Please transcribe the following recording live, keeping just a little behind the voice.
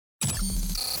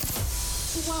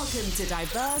Welcome to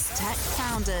Diverse Tech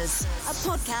Founders, a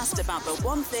podcast about the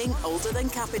one thing older than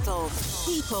capital,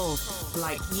 people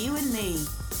like you and me.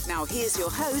 Now here's your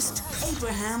host,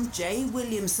 Abraham J.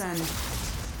 Williamson.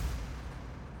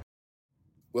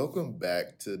 Welcome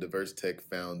back to Diverse Tech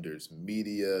Founders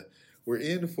Media. We're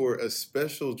in for a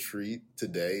special treat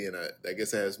today, and I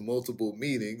guess it has multiple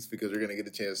meanings because we're going to get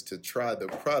a chance to try the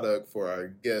product for our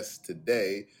guest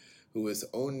today, who is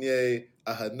Onye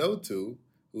Ahanotu,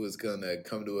 who is going to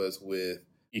come to us with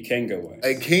Ikenga wines.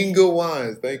 Ikenga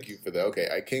wines. Thank you for that. Okay,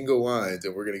 Ikenga wines,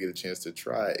 and we're going to get a chance to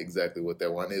try exactly what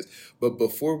that wine is. But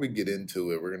before we get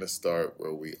into it, we're going to start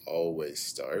where we always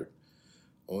start.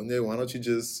 Onye, why don't you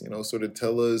just, sort of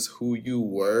tell us who you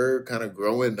were kind of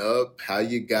growing up, how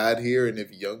you got here, and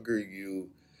if younger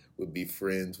you would be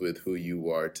friends with who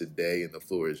you are today, and the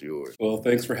floor is yours. Well,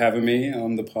 thanks for having me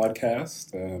on the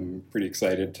podcast. I'm pretty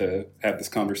excited to have this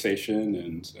conversation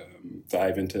and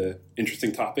dive into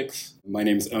interesting topics. My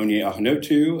name is Onye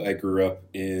Ahanotu. I grew up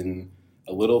in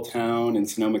a little town in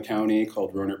Sonoma County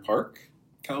called Rohnert Park,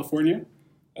 California.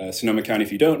 Sonoma County,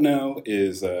 if you don't know,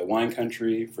 is wine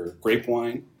country for grape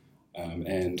wine.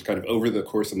 And kind of over the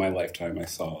course of my lifetime, I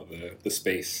saw the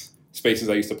spaces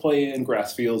I used to play in,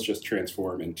 grass fields, just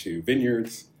transform into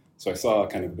vineyards. So I saw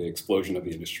kind of the explosion of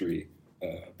the industry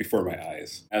before my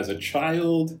eyes. As a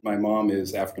child, my mom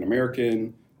is African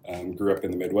American, grew up in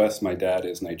the Midwest. My dad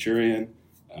is Nigerian,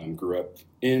 grew up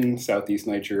in Southeast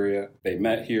Nigeria. They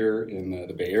met here in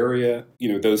the Bay Area.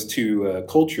 Those two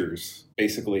cultures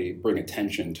basically bring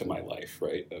attention to my life,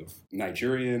 right, of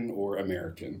Nigerian or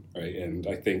American, right? And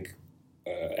I think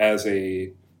as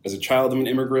a child of an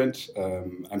immigrant,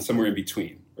 I'm somewhere in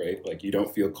between, right? Like, you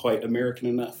don't feel quite American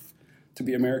enough to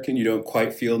be American. You don't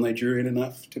quite feel Nigerian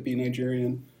enough to be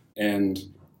Nigerian. And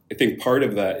I think part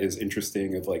of that is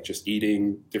interesting of like just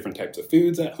eating different types of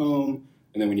foods at home.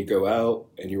 And then when you go out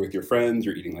and you're with your friends,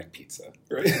 you're eating like pizza,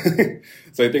 right?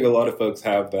 So I think a lot of folks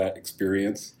have that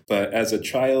experience. But as a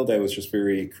child, I was just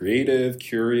very creative,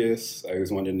 curious. I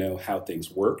always wanted to know how things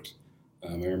worked.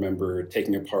 I remember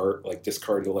taking apart like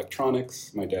discarded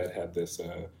electronics. My dad had this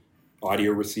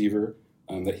audio receiver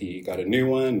that he got a new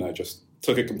one. And I just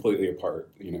took it completely apart.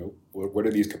 What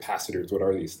are these capacitors? What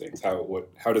are these things?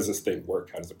 How does this thing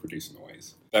work? How does it produce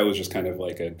noise? That was just kind of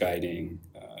like a guiding,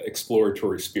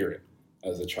 exploratory spirit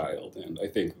as a child. And I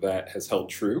think that has held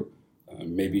true,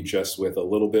 maybe just with a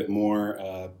little bit more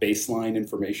baseline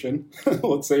information,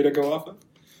 let's say, to go off of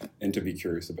and to be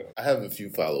curious about. I have a few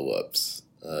follow-ups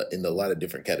in a lot of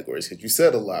different categories because you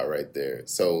said a lot right there.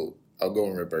 So I'll go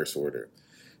in reverse order.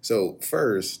 So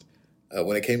first,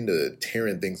 when it came to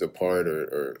tearing things apart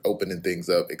or opening things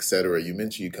up, et cetera, you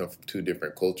mentioned you come from two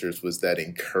different cultures. Was that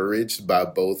encouraged by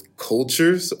both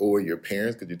cultures or your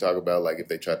parents? Could you talk about like if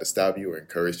they tried to stop you or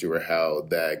encouraged you, or how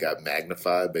that got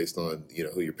magnified based on,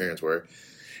 who your parents were?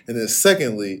 And then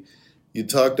secondly, you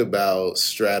talked about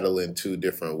straddling two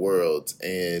different worlds.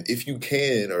 And if you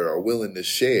can or are willing to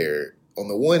share, on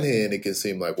the one hand, it can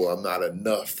seem like, well, I'm not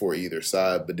enough for either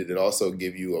side, but did it also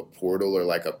give you a portal or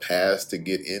like a pass to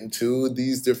get into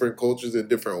these different cultures in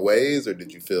different ways, or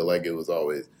did you feel like it was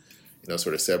always,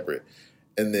 sort of separate?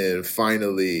 And then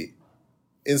finally,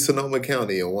 in Sonoma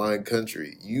County, in wine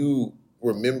country, you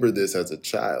remember this as a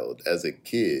child, as a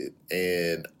kid,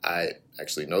 and I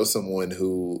actually know someone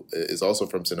who is also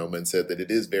from Sonoma and said that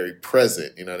it is very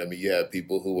present. You know what I mean? You have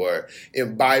people who are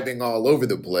imbibing all over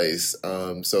the place.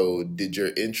 So did your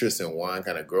interest in wine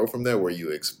kind of grow from there? Were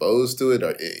you exposed to it?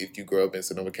 Or if you grow up in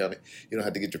Sonoma County, you don't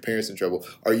have to get your parents in trouble.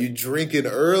 Are you drinking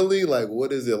early? Like,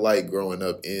 what is it like growing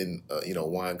up in,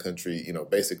 wine country,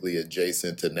 basically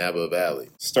adjacent to Napa Valley?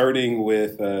 Starting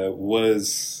with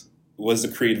was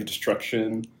the creative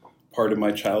destruction part of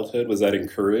my childhood? Was that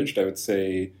encouraged? I would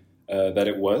say that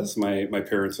it was. My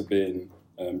parents have been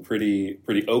pretty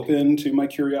open to my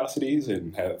curiosities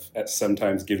and have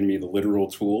sometimes given me the literal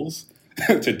tools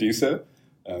to do so.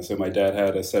 So my dad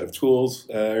had a set of tools,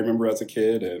 I remember as a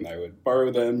kid, and I would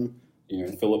borrow them,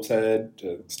 in Phillips head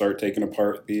to start taking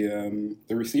apart the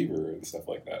receiver and stuff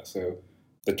like that. So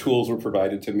the tools were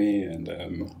provided to me. And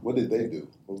what did they do?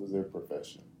 What was their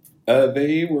profession?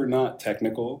 They were not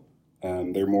technical.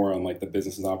 They're more on like the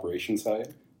business and operations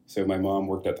side. So my mom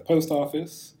worked at the post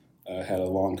office, had a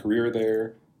long career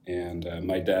there, and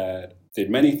my dad did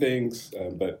many things,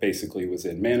 but basically was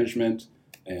in management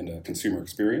and consumer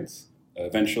experience.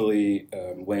 Eventually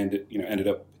ended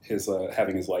up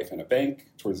having his life in a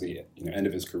bank towards the end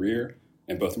of his career,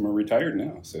 and both of them are retired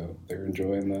now, so they're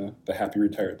enjoying the happy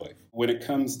retired life. When it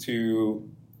comes to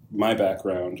my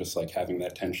background, just like having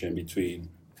that tension between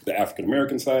the African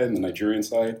American side and the Nigerian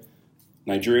side,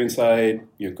 Nigerian side,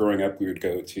 growing up, we would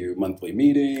go to monthly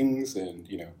meetings, and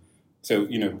so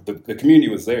the community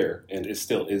was there, and it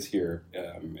still is here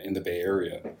in the Bay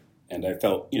Area, and I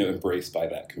felt embraced by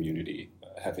that community,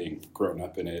 having grown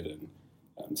up in it, and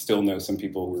still know some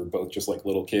people who were both just like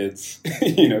little kids,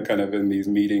 kind of in these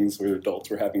meetings where adults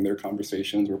were having their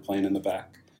conversations, we're playing in the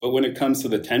back. But when it comes to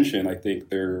the tension, I think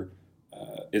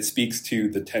it speaks to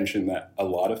the tension that a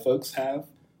lot of folks have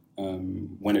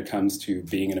when it comes to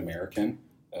being an American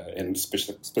and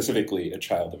specifically a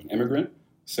child of an immigrant.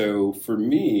 So for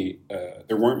me,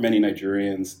 there weren't many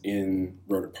Nigerians in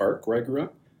Rohnert Park where I grew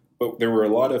up, but there were a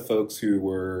lot of folks who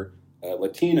were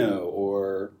Latino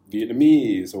or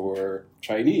Vietnamese or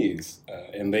Chinese,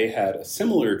 and they had a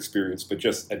similar experience, but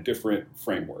just a different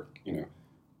framework,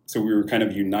 So we were kind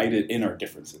of united in our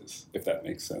differences, if that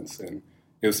makes sense. And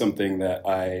it was something that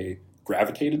I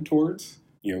gravitated towards.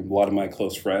 A lot of my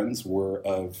close friends were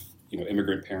of, had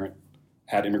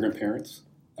immigrant parents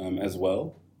as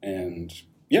well. And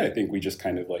yeah, I think we just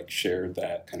kind of like shared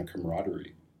that kind of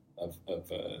camaraderie of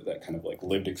that kind of like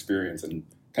lived experience and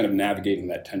kind of navigating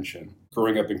that tension.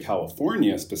 Growing up in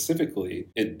California specifically,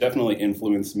 it definitely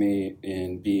influenced me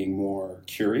in being more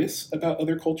curious about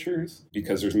other cultures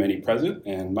because there's many present.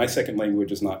 And my second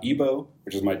language is not Igbo,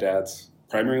 which is my dad's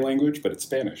primary language, but it's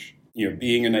Spanish.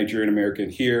 Being a Nigerian American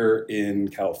here in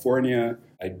California,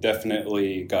 I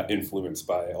definitely got influenced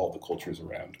by all the cultures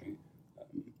around me.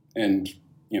 And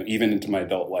even into my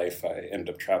adult life, I ended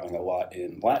up traveling a lot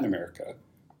in Latin America,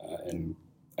 and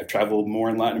I've traveled more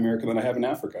in Latin America than I have in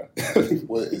Africa.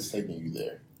 What is taking you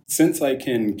there? Since I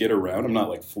can get around, I'm not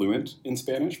like fluent in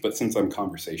Spanish, but since I'm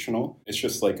conversational, it's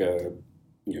just like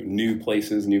new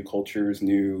places, new cultures,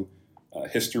 new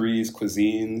histories,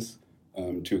 cuisines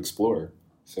to explore.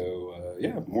 So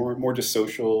more just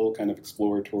social, kind of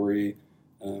exploratory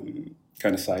kind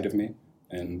of side of me.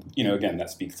 And, again, that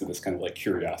speaks to this kind of like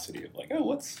curiosity of like,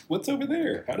 oh, what's over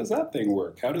there? How does that thing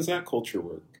work? How does that culture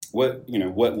work? What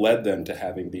led them to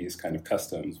having these kind of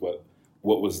customs? What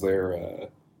was their,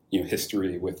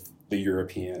 history with the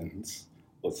Europeans,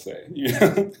 let's say?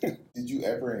 Did you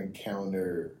ever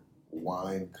encounter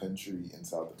wine country in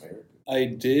South America? I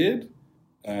did.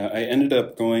 I ended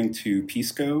up going to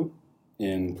Pisco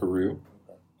in Peru.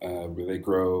 Where they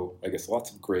grow, I guess,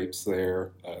 lots of grapes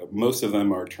there. Most of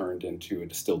them are turned into a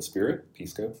distilled spirit,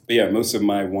 Pisco. But yeah, most of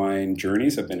my wine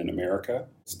journeys have been in America,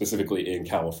 specifically in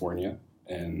California.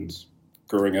 And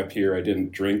growing up here, I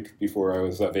didn't drink before I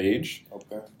was of age.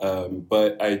 Okay.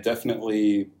 But I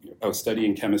was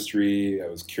studying chemistry. I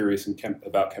was curious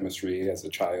about chemistry as a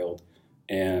child.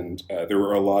 And there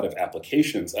were a lot of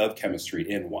applications of chemistry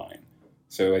in wine.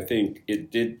 So I think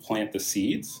it did plant the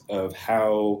seeds of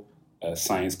how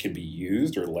science can be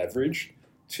used or leveraged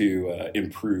to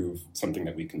improve something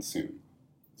that we consume.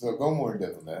 So go more in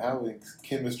depth on that. How is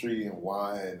chemistry and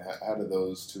wine, how do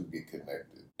those two get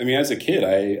connected? I mean, as a kid,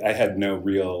 I had no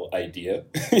real idea.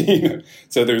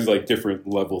 So there's like different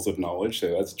levels of knowledge.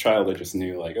 So as a child, I just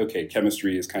knew like, okay,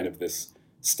 chemistry is kind of this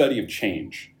study of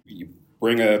change. You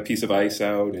bring a piece of ice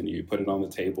out and you put it on the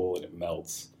table and it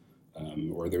melts.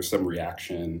 Or there's some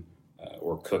reaction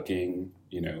or cooking,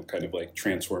 kind of like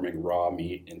transforming raw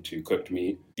meat into cooked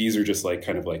meat. These are just like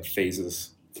kind of like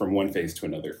phases from one phase to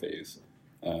another phase.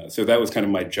 So that was kind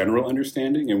of my general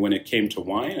understanding. And when it came to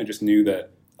wine, I just knew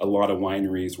that a lot of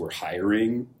wineries were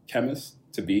hiring chemists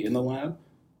to be in the lab.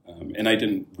 And I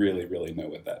didn't really know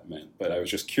what that meant. But I was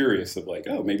just curious of like,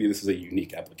 oh, maybe this is a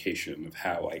unique application of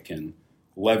how I can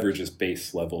leverage this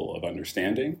base level of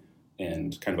understanding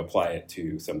and kind of apply it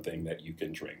to something that you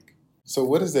can drink. So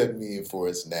what does that mean for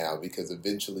us now? Because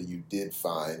eventually you did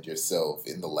find yourself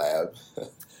in the lab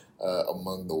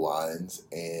among the wines,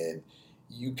 and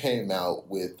you came out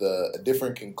with a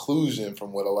different conclusion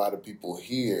from what a lot of people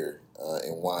here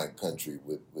in wine country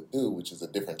would do, which is a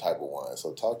different type of wine.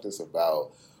 So talk to us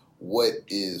about what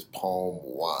is palm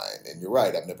wine. And you're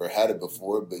right, I've never had it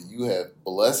before, but you have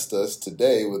blessed us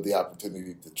today with the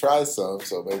opportunity to try some,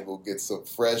 so maybe we'll get some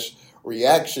fresh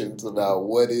reactions about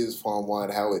what is palm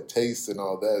wine, how it tastes and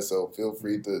all that. So feel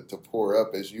free to pour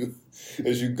up as you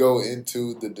go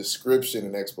into the description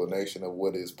and explanation of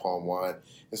what is palm wine,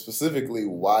 and specifically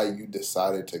why you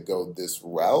decided to go this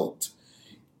route,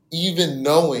 even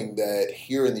knowing that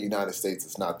here in the United States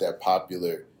it's not that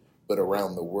popular, but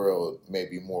around the world may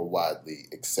be more widely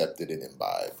accepted and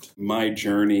imbibed. My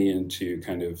journey into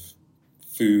kind of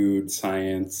food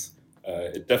science,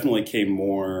 it definitely came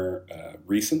more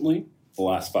recently. The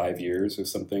last 5 years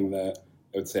is something that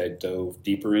I would say I dove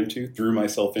deeper into, threw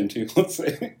myself into, let's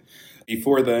say.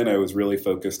 Before then, I was really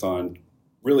focused on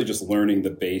really just learning the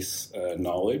base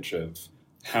knowledge of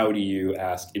how do you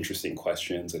ask interesting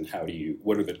questions, and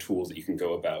what are the tools that you can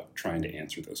go about trying to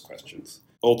answer those questions?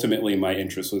 Ultimately, my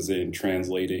interest was in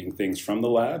translating things from the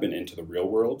lab and into the real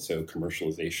world, so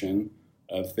commercialization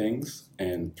of things.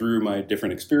 And through my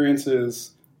different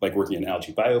experiences, like working in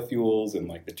algae biofuels in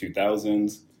like the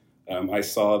 2000s, I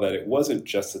saw that it wasn't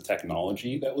just the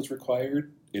technology that was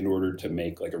required in order to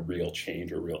make like a real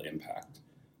change or real impact.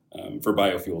 For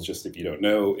biofuels, just if you don't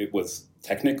know, it was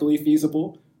technically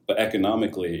feasible, but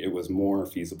economically it was more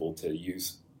feasible to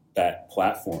use that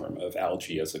platform of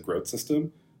algae as a growth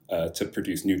system to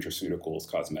produce nutraceuticals,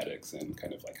 cosmetics, and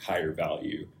kind of like higher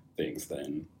value things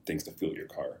than things to fuel your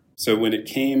car. So when it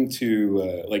came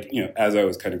to as I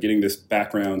was kind of getting this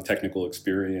background technical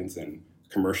experience and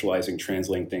commercializing,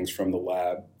 translating things from the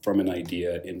lab, from an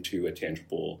idea into a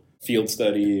tangible field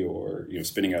study or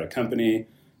spinning out a company,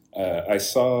 I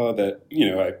saw that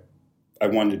I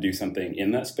wanted to do something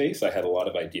in that space. I had a lot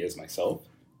of ideas myself,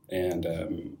 and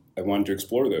I wanted to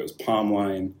explore those. Palm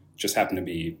wine just happened to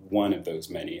be one of those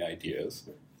many ideas,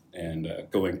 and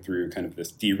going through kind of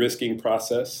this de-risking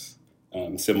process,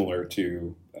 similar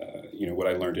to what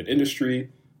I learned in industry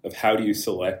of how do you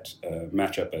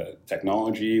match up a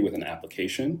technology with an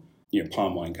application.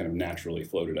 Palm wine kind of naturally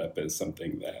floated up as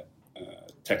something that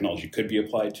technology could be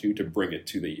applied to bring it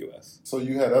to the U.S. So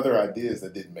you had other ideas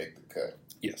that didn't make the cut.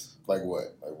 Yes. Like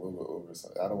what? Like what was,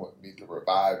 I don't want me to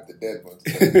revive the dead ones.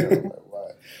 Like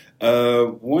why?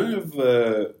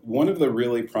 One of the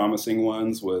really promising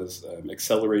ones was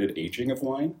accelerated aging of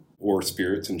wine or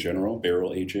spirits in general,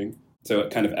 barrel aging. So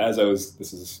kind of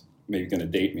this is maybe going to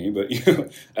date me, but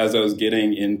as I was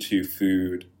getting into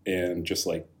food and just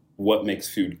like what makes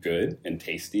food good and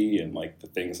tasty and like the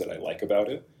things that I like about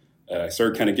it, I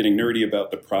started kind of getting nerdy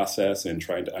about the process and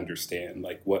trying to understand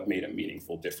like what made a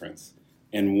meaningful difference.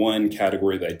 And one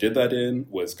category that I did that in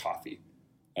was coffee.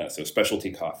 So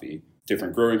specialty coffee,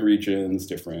 different growing regions,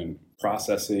 different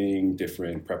processing,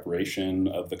 different preparation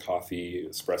of the coffee,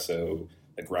 espresso,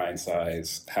 the grind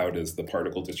size, how does the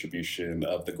particle distribution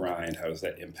of the grind, how does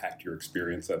that impact your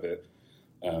experience of it?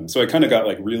 So I kind of got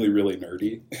like really, really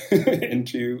nerdy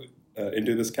into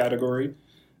this category,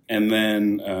 and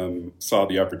then saw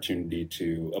the opportunity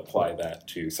to apply that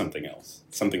to something else,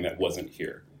 something that wasn't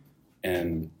here.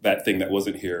 And that thing that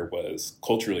wasn't here was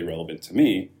culturally relevant to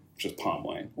me, which is palm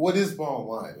wine. What is palm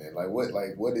wine, man?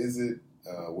 What is it?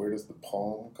 Where does the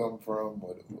palm come from?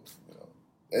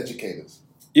 Educate us.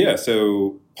 Yeah,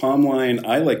 so palm wine,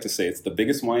 I like to say it's the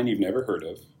biggest wine you've never heard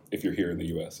of, if you're here in the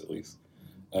U.S. at least.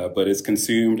 But it's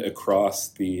consumed across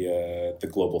the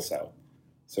global south.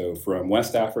 So from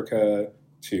West Africa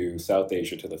to South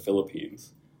Asia to the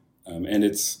Philippines. And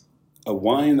it's a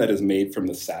wine that is made from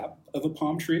the sap of a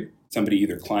palm tree. Somebody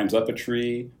either climbs up a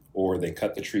tree or they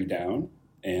cut the tree down,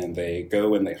 and they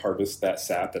go and they harvest that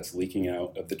sap that's leaking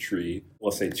out of the tree,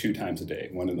 let's say 2 times a day,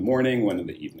 one in the morning, one in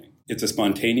the evening. It's a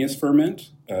spontaneous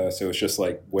ferment, so it's just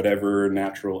like whatever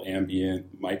natural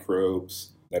ambient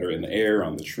microbes that are in the air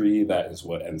on the tree, that is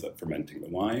what ends up fermenting the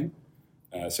wine.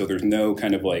 So there's no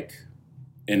kind of like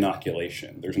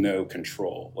inoculation. There's no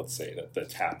control, let's say, that the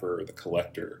tapper or the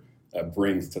collector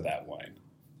brings to that wine.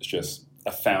 It's just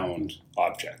a found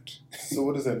object. So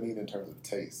what does that mean in terms of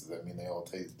taste? Does that mean they all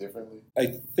taste differently? I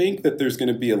think that there's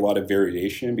going to be a lot of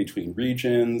variation between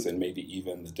regions and maybe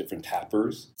even the different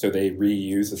tappers. So they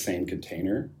reuse the same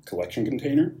container, collection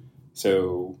container.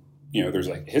 So, there's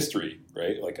like history,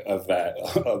 right? Like of that,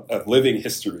 of living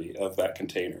history of that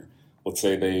container. Let's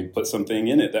say they put something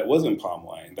in it that wasn't palm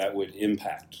wine that would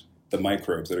impact the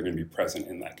microbes that are going to be present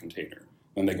in that container.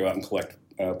 Then they go out and collect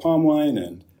palm wine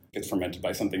and it's fermented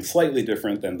by something slightly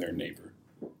different than their neighbor.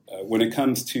 When it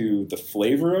comes to the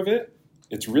flavor of it,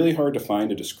 it's really hard to find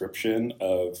a description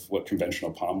of what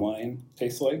conventional palm wine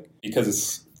tastes like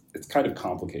because it's kind of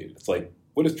complicated. It's like,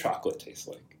 what does chocolate taste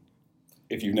like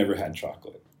if you've never had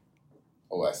chocolate?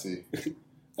 Oh, I see.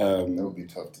 That would be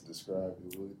tough to describe.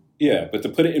 It would. Yeah, but to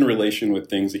put it in relation with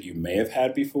things that you may have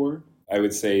had before, I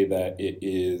would say that it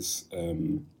is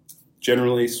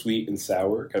generally sweet and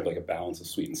sour, kind of like a balance of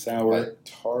sweet and sour. Like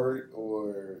tart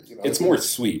or... it's more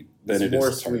sweet than it is more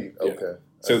tart. Sweet, Yeah. okay.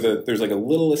 So there's like a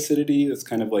little acidity that's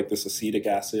kind of like this acetic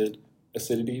acid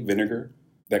acidity, vinegar,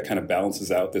 that kind of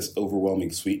balances out this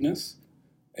overwhelming sweetness.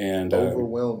 And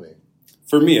overwhelming.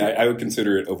 For me, I would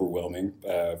consider it overwhelming.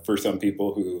 For some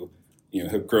people who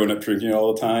have grown up drinking it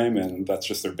all the time and that's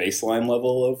just their baseline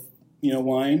level of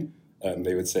wine,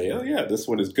 they would say, oh yeah, this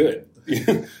one is good.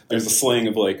 There's a slang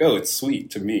of like, oh, it's sweet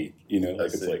to me.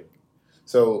 It's like.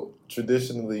 So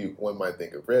traditionally, one might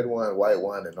think of red wine, white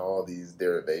wine, and all these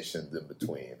derivations in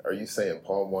between. Are you saying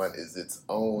palm wine is its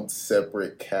own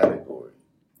separate category?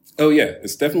 Oh, yeah.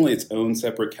 It's definitely its own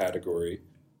separate category.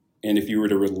 And if you were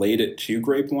to relate it to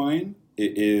grape wine,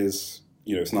 it is,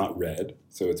 it's not red.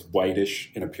 So it's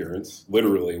whitish in appearance,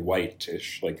 literally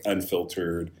whitish, like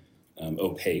unfiltered,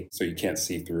 opaque. So you can't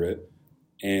see through it.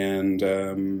 And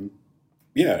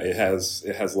it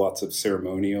has lots of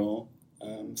ceremonial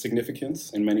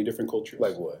significance in many different cultures.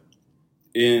 Like what?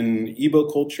 In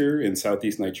Igbo culture in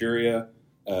Southeast Nigeria,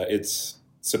 it's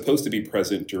supposed to be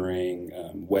present during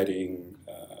wedding,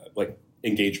 like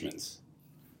engagements.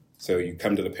 So you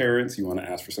come to the parents, you want to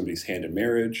ask for somebody's hand in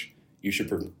marriage, you should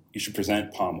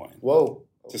present palm wine. Whoa.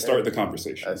 Okay. To start the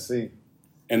conversation. I see.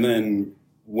 And then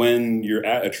when you're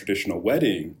at a traditional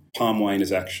wedding, palm wine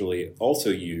is actually also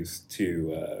used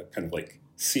to kind of like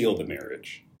seal the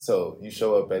marriage. So you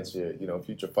show up at your,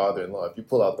 future father-in-law. If you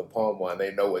pull out the palm wine,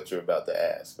 they know what you're about to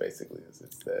ask. Basically, it's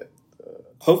that.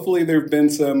 Hopefully, there have been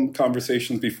some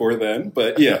conversations before then,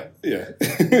 but yeah. You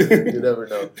never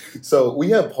know. So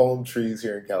we have palm trees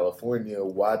here in California.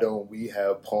 Why don't we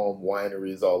have palm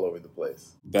wineries all over the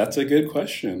place? That's a good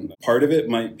question. Part of it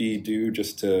might be due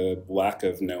just to lack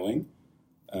of knowing,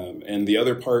 and the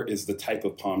other part is the type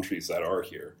of palm trees that are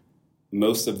here.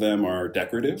 Most of them are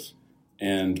decorative,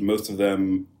 and most of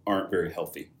them aren't very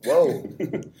healthy. Whoa.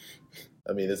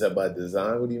 I mean, is that by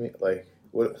design? What do you mean? Like,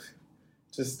 what?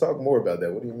 Just talk more about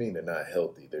that. What do you mean they're not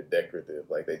healthy? They're decorative.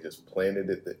 Like, they just planted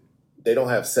it. They don't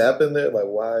have sap in there? Like,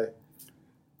 why?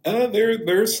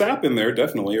 There's sap in there,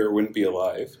 definitely, or it wouldn't be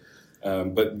alive.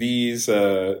 But these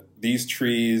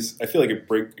trees, I feel like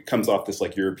it comes off this,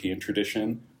 like, European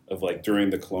tradition of, like,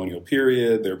 during the colonial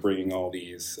period, they're bringing all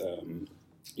these,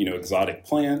 exotic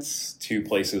plants to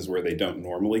places where they don't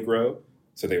normally grow.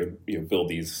 So they would, build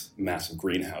these massive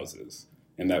greenhouses.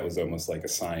 And that was almost like a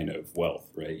sign of wealth,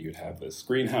 right? You'd have this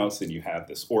greenhouse and you have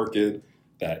this orchid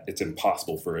that it's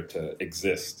impossible for it to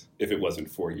exist if it wasn't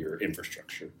for your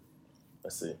infrastructure. I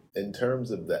see. In terms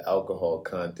of the alcohol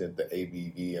content, the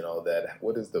ABV and all that,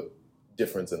 what is the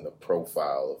difference in the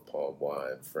profile of palm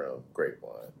wine from grape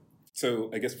wine? So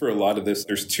I guess for a lot of this,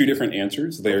 there's two different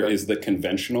answers. There is the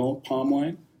conventional palm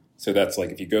wine. So that's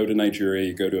like if you go to Nigeria,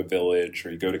 you go to a village,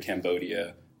 or you go to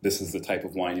Cambodia, this is the type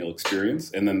of wine you'll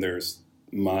experience. And then there's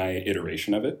my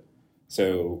iteration of it.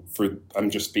 So I'm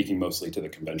just speaking mostly to the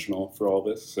conventional for all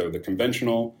this. So the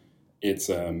conventional, it's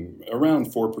around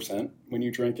 4% when you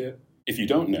drink it. If you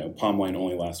don't know, palm wine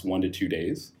only lasts 1 to 2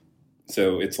 days.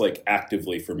 So it's like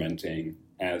actively fermenting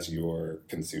as you're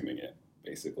consuming it,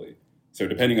 basically. So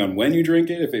depending on when you drink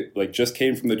it, if it like just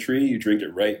came from the tree, you drink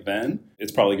it right then,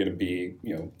 it's probably going to be,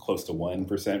 close to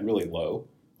 1%, really low,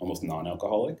 almost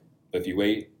non-alcoholic. But if you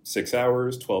wait 6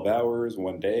 hours, 12 hours,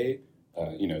 1 day,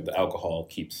 the alcohol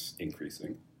keeps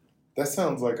increasing. That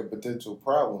sounds like a potential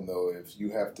problem, though, if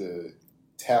you have to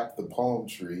tap the palm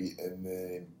tree and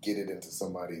then get it into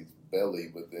somebody's belly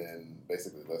within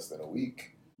basically less than a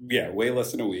week. Yeah, way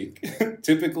less than a week.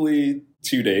 Typically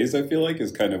 2 days, I feel like,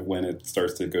 is kind of when it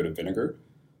starts to go to vinegar.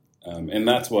 And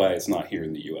that's why it's not here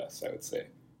in the U.S., I would say.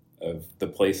 Of the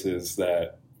places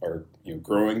that are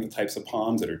growing the types of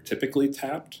palms that are typically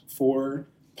tapped for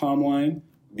palm wine,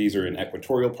 these are in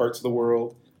equatorial parts of the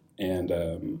world, and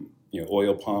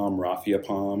oil palm, raffia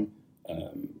palm.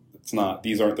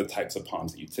 These aren't the types of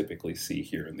palms that you typically see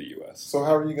here in the U.S. So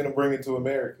how are you going to bring it to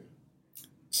America?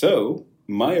 So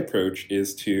my approach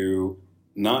is to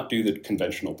not do the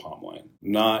conventional palm wine,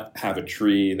 not have a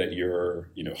tree that you're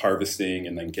harvesting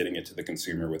and then getting it to the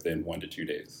consumer within 1 to 2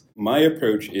 days. My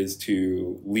approach is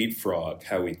to leapfrog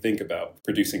how we think about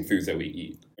producing foods that we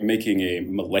eat. I'm making a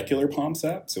molecular palm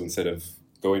sap, so instead of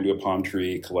going to a palm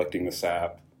tree, collecting the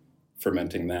sap,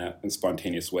 fermenting that in a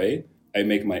spontaneous way, I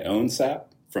make my own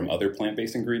sap from other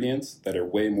plant-based ingredients that are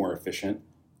way more efficient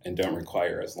and don't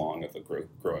require as long of a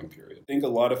growing period. I think a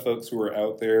lot of folks who are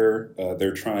out there,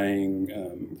 they're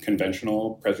trying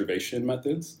conventional preservation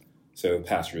methods, so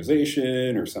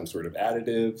pasteurization or some sort of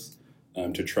additives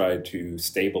to try to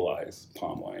stabilize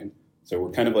palm wine. So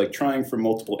we're kind of like trying from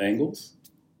multiple angles.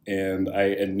 And I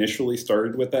initially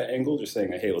started with that angle, just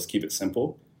saying, hey, let's keep it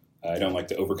simple. I don't like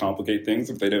to overcomplicate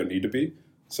things if they don't need to be.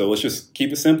 So let's just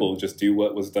keep it simple. Just do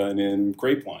what was done in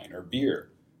grape wine or beer.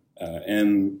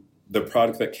 And the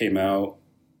product that came out,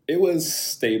 it was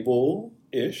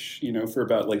stable-ish, for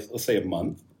about, let's say a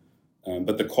month.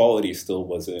 But the quality still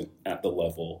wasn't at the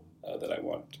level that I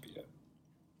wanted it to be at.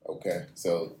 Okay.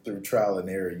 So through trial and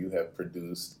error, you have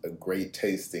produced a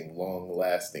great-tasting,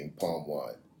 long-lasting palm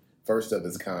wine. First of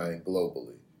its kind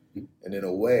globally. And in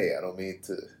a way, I don't mean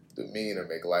to demean or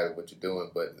make light of what you're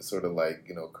doing, but it's sort of like,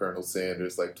 Colonel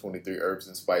Sanders, like 23 herbs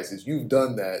and spices. You've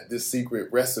done that, this secret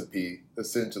recipe,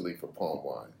 essentially, for palm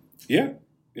wine. Yeah.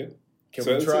 Can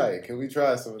we try it? Can we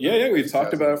try some? Yeah. We've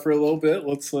talked about it for a little bit.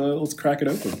 Let's crack it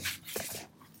open.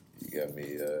 You got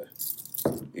me.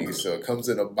 So it comes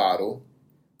in a bottle.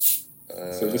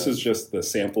 So this is just the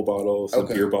sample bottle. It's a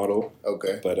beer bottle.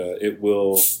 Okay. But it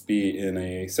will be in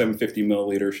a 750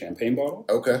 milliliter champagne bottle.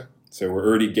 Okay. So we're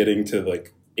already getting to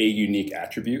like a unique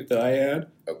attribute that I add.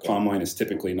 Okay. Palm wine is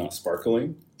typically not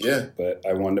sparkling. Yeah. But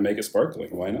I wanted to make it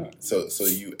sparkling. Why not? So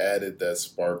you added that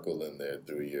sparkle in there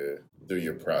through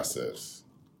your process.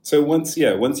 So once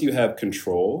you have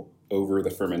control over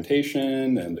the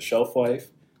fermentation and the shelf life,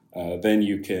 then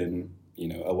you can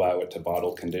allow it to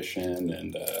bottle condition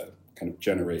and kind of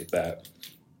generate that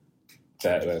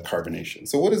carbonation.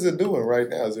 So what is it doing right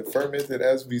now? Is it fermented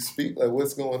as we speak? Like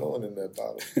what's going on in that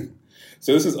bottle?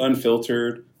 So this is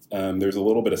unfiltered. There's a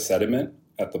little bit of sediment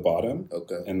at the bottom.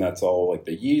 Okay. And that's all like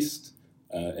the yeast.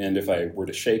 And if I were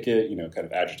to shake it, kind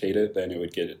of agitate it, then it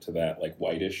would get it to that like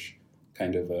whitish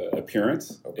kind of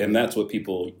appearance. Okay. And that's what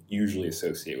people usually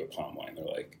associate with palm wine. They're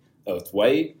like, oh, it's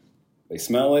white. They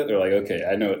smell it. They're like, okay,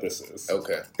 I know what this is.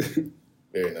 Okay.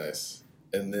 Very nice.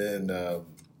 And then,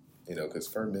 because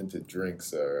fermented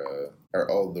drinks are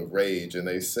all the rage, and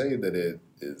they say that it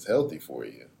is healthy for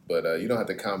you. But you don't have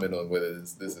to comment on whether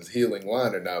this is healing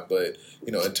wine or not. But,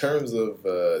 in terms of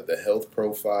the health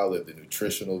profile or the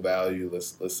nutritional value,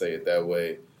 let's say it that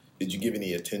way, did you give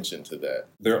any attention to that?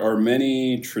 There are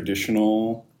many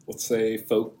traditional, let's say,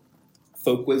 folk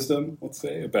wisdom, let's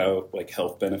say, about like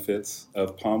health benefits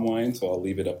of palm wine. So I'll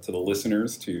leave it up to the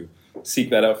listeners to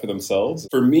seek that out for themselves.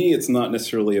 For me, it's not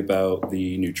necessarily about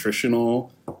the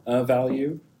nutritional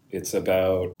value. It's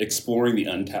about exploring the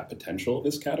untapped potential of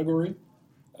this category.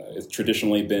 It's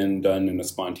traditionally been done in a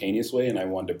spontaneous way, and I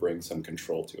wanted to bring some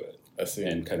control to it. I see.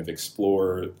 And kind of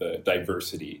explore the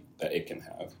diversity that it can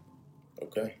have.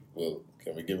 Okay. Well,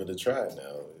 can we give it a try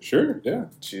now? Sure, yeah.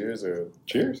 Cheers or...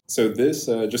 Cheers. So this,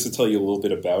 just to tell you a little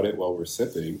bit about it while we're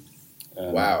sipping.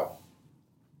 Wow.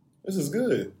 This is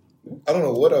good. I don't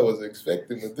know what I was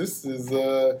expecting, but this is...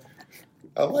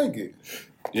 I like it.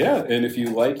 Yeah, and if you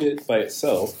like it by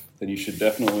itself, then you should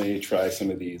definitely try some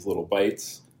of these little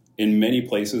bites. In many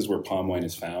places where palm wine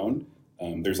is found,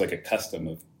 there's like a custom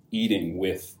of eating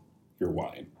with your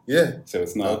wine. Yeah. So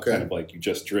it's not kind of like you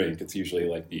just drink. It's usually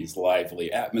like these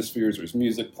lively atmospheres. There's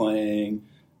music playing,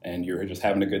 and you're just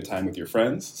having a good time with your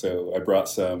friends. So I brought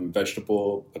some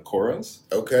vegetable pakoras.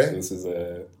 Okay. So this is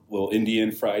a little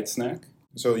Indian fried snack.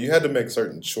 So you had to make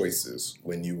certain choices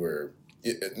when you were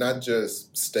not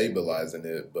just stabilizing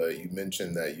it, but you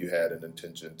mentioned that you had an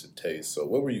intention to taste. So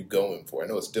what were you going for? I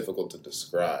know it's difficult to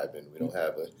describe, and we don't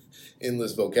have an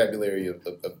endless vocabulary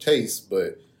of taste,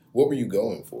 but what were you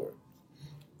going for?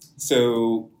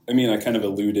 So, I kind of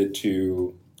alluded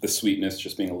to the sweetness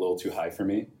just being a little too high for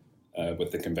me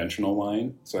with the conventional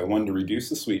wine. So I wanted to reduce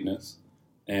the sweetness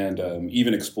and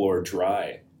even explore a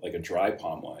dry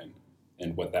palm wine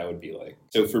and what that would be like.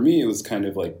 So for me, it was kind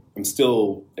of like, I'm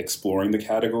still exploring the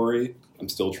category. I'm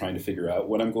still trying to figure out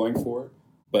what I'm going for.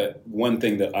 But one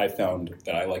thing that I found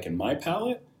that I like in my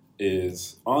palate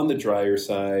is on the drier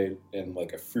side and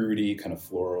like a fruity kind of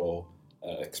floral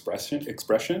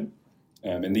expression.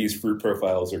 And these fruit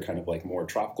profiles are kind of like more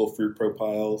tropical fruit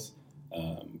profiles.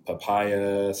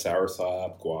 Papaya,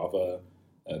 soursop, guava.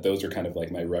 Those are kind of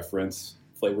like my reference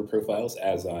flavor profiles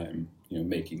as I'm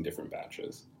making different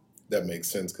batches. That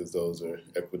makes sense because those are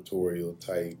equatorial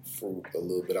type fruit a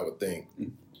little bit, I would think.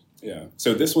 Yeah.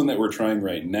 So this one that we're trying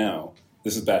right now,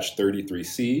 this is batch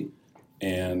 33C,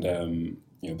 and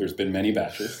there's been many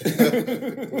batches.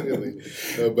 Clearly,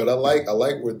 but I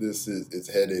like where this is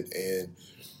headed. And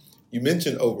you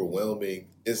mentioned overwhelming.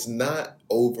 It's not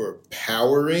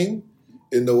overpowering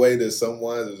in the way that some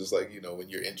wines are just like when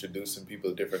you're introducing people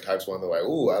to different types of wine, they're like,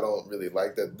 "Ooh, I don't really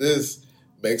like that." This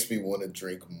makes me want to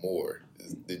drink more.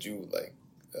 Did you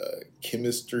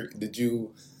chemistry? Did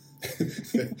you?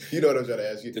 You know what I'm trying to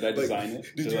ask you? Did I design it?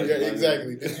 Did you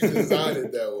exactly? Did you design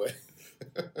it that way?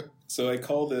 So I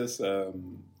call this,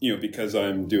 because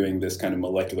I'm doing this kind of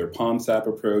molecular palm sap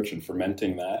approach and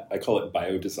fermenting that, I call it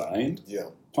bio-designed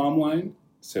palm wine.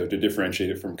 So to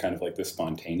differentiate it from kind of like the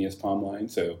spontaneous palm wine.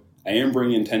 So I am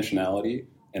bringing intentionality,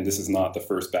 and this is not the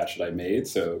first batch that I made.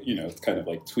 So, it's kind of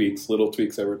like little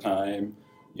tweaks over time,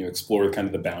 explore kind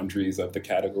of the boundaries of the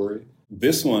category.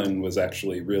 This one was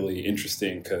actually really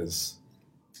interesting because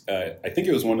I think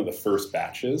it was one of the first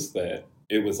batches that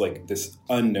it was like this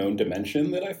unknown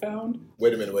dimension that I found.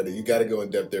 Wait a minute. You got to go in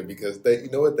depth there because you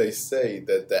know what they say,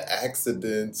 that the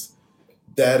accidents,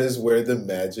 that is where the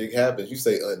magic happens. You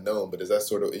say unknown, but is that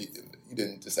sort of, you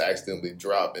didn't just accidentally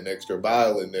drop an extra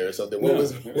vial in there or something? What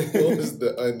was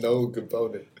the unknown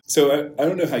component? So I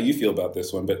don't know how you feel about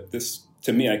this one, but this,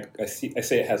 to me, I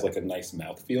say it has like a nice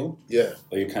mouthfeel. Yeah.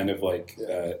 Like it kind of like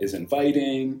is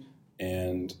inviting,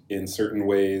 and in certain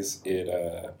ways it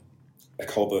I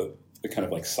call the kind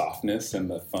of like softness and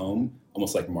the foam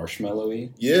almost like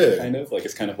marshmallowy. Yeah. Kind of like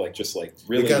it's kind of like just like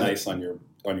really nice on your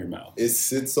mouth. It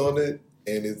sits on it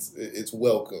and it's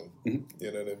welcome. Mm-hmm.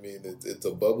 You know what I mean? It's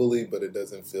a bubbly, but it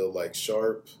doesn't feel like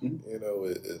sharp. Mm-hmm. You know,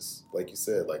 it's like you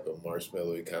said, like a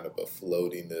marshmallowy kind of a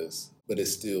floatiness, but it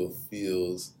still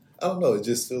feels, I don't know, it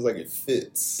just feels like it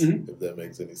fits, if that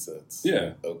makes any sense.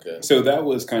 Yeah. Okay. So that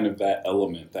was kind of that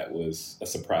element that was a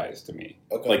surprise to me.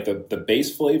 Okay. Like the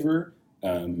base flavor,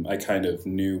 I kind of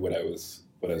knew what I was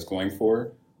going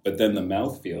for. But then the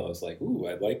mouthfeel, I was like, ooh,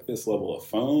 I like this level of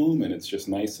foam, and it's just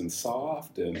nice and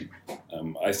soft. And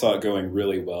I saw it going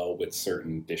really well with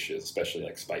certain dishes, especially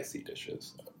like spicy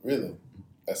dishes. Really?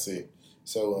 I see.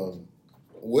 So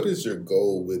what is your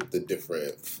goal with the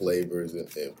different flavors and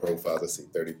profiles? I see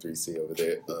 33C over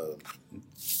there.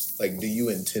 Like, do you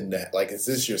intend to, like, is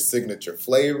this your signature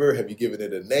flavor? Have you given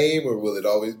it a name, or will it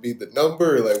always be the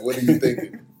number? Like, what are you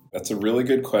thinking? That's a really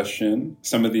good question.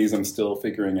 Some of these I'm still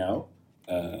figuring out.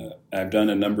 I've done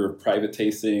a number of private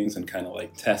tastings and kind of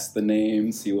like test the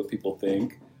name, see what people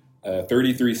think.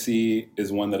 33C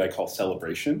is one that I call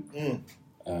Celebration.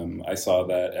 I saw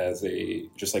that as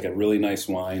just like a really nice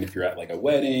wine if you're at like a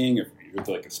wedding or you're at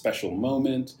like a special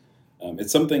moment.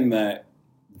 It's something that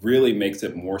really makes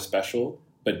it more special,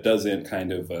 but doesn't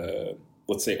kind of,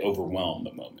 let's say, overwhelm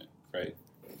the moment, right?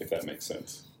 If that makes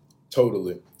sense.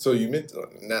 Totally. So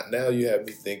now you have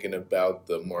me thinking about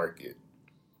the market.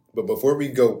 But before we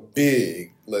go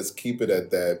big, let's keep it at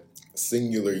that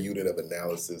singular unit of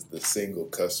analysis, the single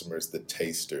customers, the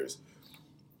tasters.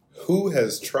 Who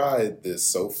has tried this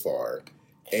so far,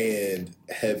 and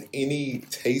have any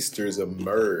tasters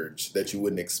emerged that you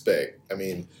wouldn't expect? I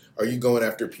mean, are you going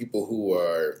after people who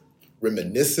are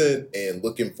reminiscent and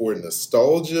looking for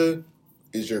nostalgia?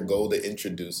 Is your goal to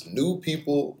introduce new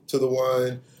people to the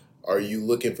wine? Are you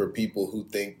looking for people who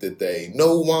think that they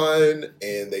know wine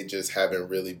and they just haven't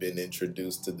really been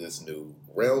introduced to this new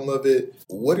realm of it?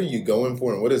 What are you going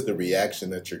for, and what is the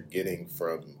reaction that you're getting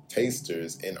from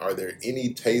tasters? And are there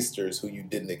any tasters who you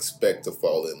didn't expect to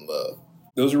fall in love?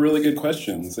 Those are really good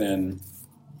questions. And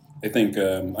I think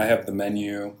I have the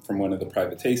menu from one of the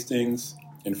private tastings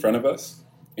in front of us.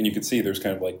 And you can see there's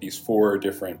kind of like these 4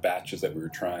 different batches that we were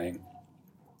trying.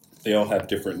 They all have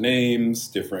different names,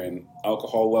 different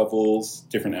alcohol levels,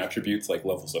 different attributes like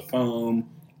levels of foam,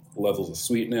 levels of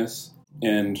sweetness.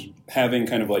 And having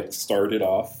kind of like started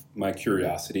off my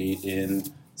curiosity in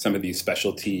some of these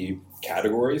specialty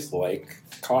categories like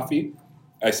coffee,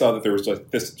 I saw that there was like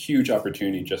this huge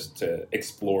opportunity just to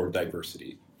explore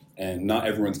diversity. And not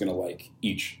everyone's going to like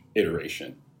each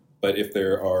iteration. But if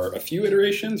there are a few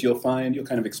iterations, you'll kind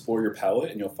of explore your palate,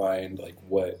 and you'll find like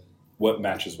what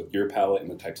matches with your palate and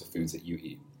the types of foods that you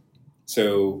eat.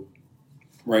 So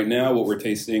right now what we're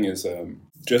tasting is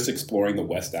just exploring the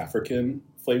West African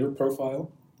flavor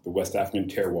profile, the West African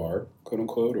terroir, quote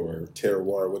unquote, or...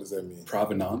 Terroir, what does that mean?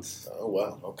 Provenance. Oh,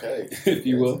 wow, okay. If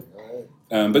you will. All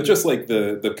right. But just like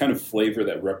the kind of flavor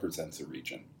that represents a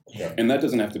region. Okay. And that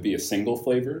doesn't have to be a single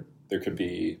flavor. There could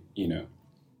be,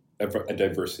 a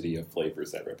diversity of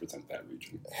flavors that represent that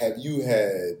region. Have you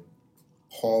had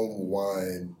palm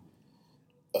wine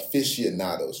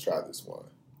aficionados try this wine?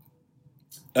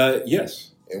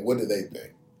 Yes. And what do they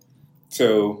think?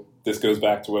 So this goes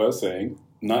back to what I was saying.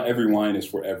 Not every wine is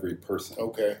for every person.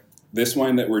 Okay. This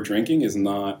wine that we're drinking is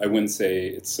not, I wouldn't say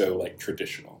it's so like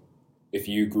traditional. If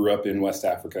you grew up in West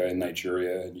Africa and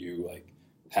Nigeria and you like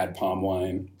had palm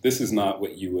wine, this is not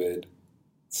what you would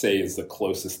say is the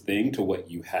closest thing to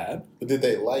what you had. But did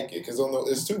they like it? Because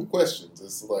there's 2 questions.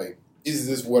 It's like, is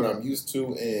this what I'm used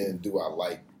to, and do I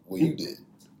like what you did?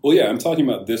 Well, yeah, I'm talking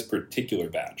about this particular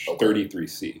batch, okay.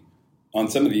 33C. On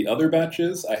some of the other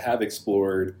batches, I have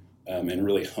explored and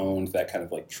really honed that kind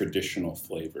of like traditional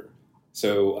flavor.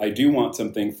 So I do want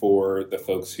something for the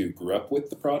folks who grew up with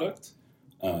the product,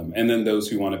 and then those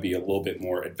who want to be a little bit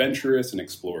more adventurous and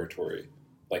exploratory,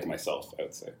 like myself, I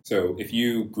would say. So if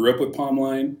you grew up with palm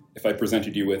wine, if I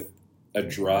presented you with a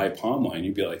dry palm wine,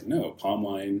 you'd be like, no, palm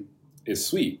wine is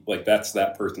sweet. Like that's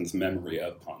that person's memory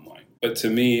of palm wine. But to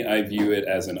me, I view it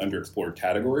as an underexplored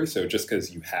category. So just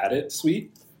because you had it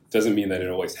sweet doesn't mean that it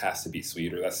always has to be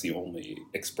sweet, or that's the only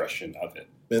expression of it.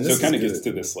 Man, so it kind of gets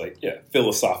to this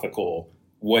philosophical,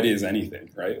 what is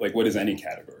anything, right? Like what is any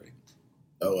category?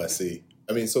 Oh, I see.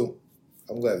 I mean, so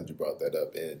I'm glad that you brought that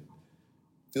up, and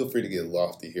feel free to get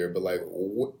lofty here. But like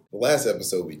the last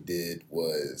episode we did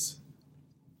was,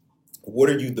 what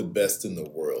are you the best in the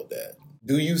world at?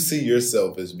 Do you see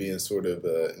yourself as being sort of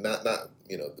not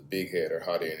the big head or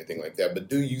hottie or anything like that, but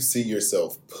do you see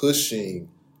yourself pushing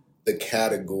the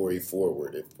category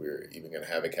forward, if we're even going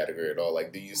to have a category at all?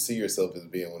 Like, do you see yourself as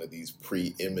being one of these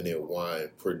preeminent wine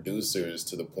producers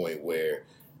to the point where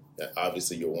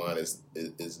obviously your wine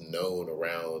is known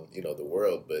around, the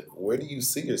world, but where do you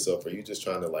see yourself? Are you just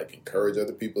trying to like encourage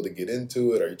other people to get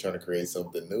into it? Are you trying to create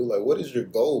something new? Like, what is your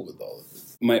goal with all of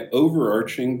this? My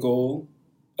overarching goal,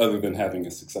 other than having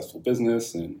a successful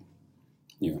business and,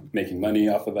 making money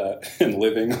off of that and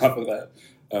living off of that,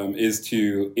 is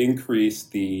to increase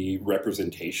the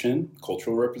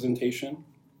cultural representation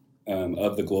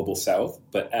of the global South,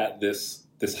 but at this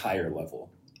higher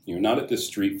level. Not at the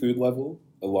street food level.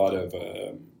 A lot of,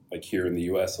 like here in the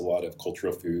U.S., a lot of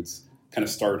cultural foods kind of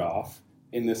start off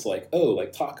in this like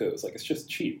tacos, like it's just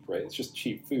cheap, right? It's just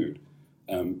cheap food.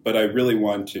 But I really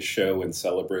want to show and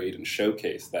celebrate and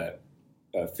showcase that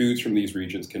foods from these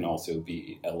regions can also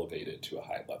be elevated to a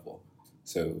high level.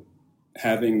 So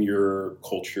having your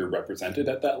culture represented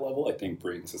at that level, I think,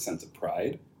 brings a sense of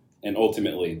pride. And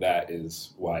ultimately, that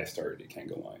is why I started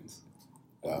Ikenga Wines.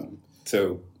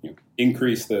 So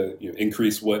increase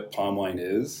what palm wine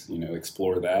is,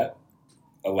 explore that,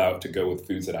 allow it to go with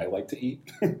foods that I like to eat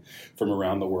from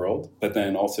around the world, but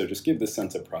then also just give this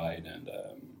sense of pride and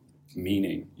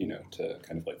meaning, to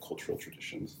kind of like cultural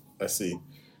traditions. I see.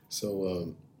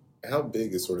 So how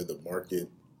big is sort of the market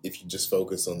if you just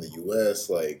focus on the U.S.?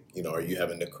 Like, are you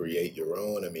having to create your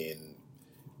own? I mean,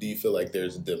 do you feel like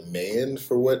there's demand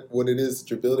for what it is that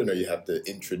you're building, or you have to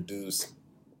introduce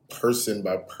person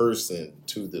by person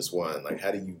to this wine? Like,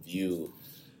 how do you view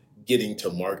getting to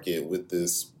market with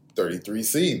this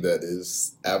 33C that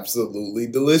is absolutely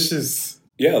delicious?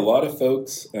 Yeah, a lot of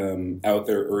folks out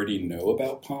there already know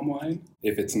about palm wine.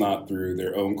 If it's not through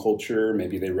their own culture,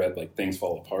 maybe they read like Things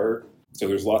Fall Apart. So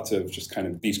there's lots of just kind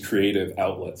of these creative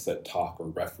outlets that talk or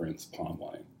reference palm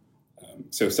wine.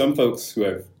 So some folks who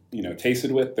I've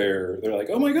tasted with, they're like,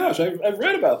 oh my gosh, I've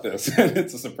read about this. And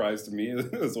it's a surprise to me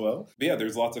as well. But yeah,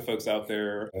 there's lots of folks out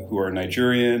there who are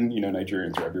Nigerian.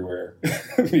 Nigerians are everywhere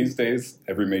these days,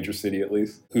 every major city at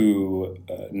least, who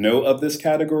know of this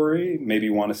category, maybe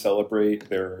want to celebrate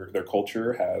their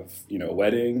culture, have, a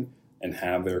wedding and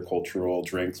have their cultural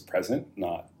drinks present,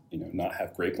 not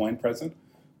have grape wine present,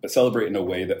 but celebrate in a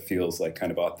way that feels like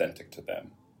kind of authentic to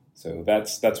them. So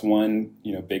that's one,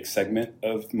 big segment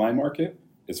of my market.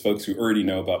 Is folks who already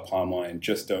know about palm wine,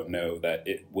 just don't know that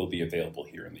it will be available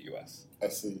here in the U.S. I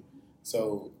see.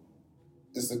 So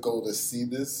is the goal to see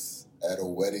this at a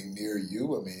wedding near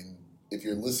you? I mean, if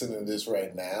you're listening to this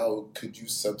right now, could you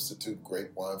substitute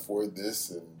grape wine for this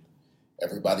and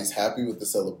everybody's happy with the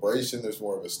celebration? There's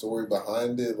more of a story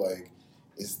behind it. Like,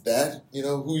 is that,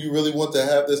 who you really want to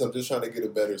have this? I'm just trying to get a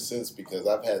better sense because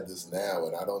I've had this now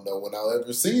and I don't know when I'll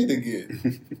ever see it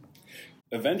again.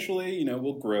 Eventually,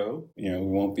 we'll grow. We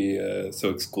won't be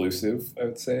so exclusive, I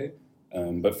would say.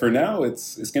 But for now,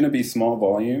 it's going to be small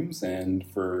volumes, and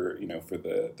for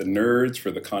the nerds,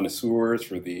 for the connoisseurs,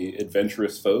 for the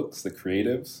adventurous folks, the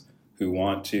creatives who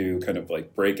want to kind of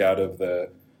like break out of the,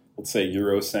 let's say,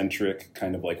 Eurocentric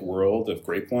kind of like world of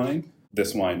grape wine.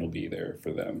 This wine will be there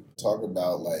for them. Talk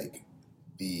about like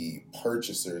the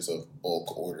purchasers of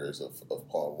bulk orders of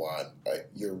palm wine, like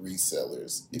your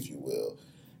resellers, if you will.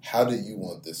 How do you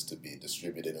want this to be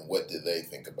distributed, and what do they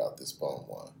think about this palm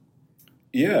wine?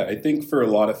 Yeah, I think for a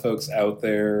lot of folks out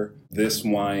there, this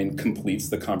wine completes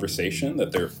the conversation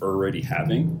that they're already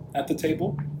having at the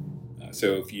table.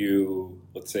 So if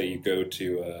let's say you go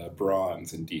to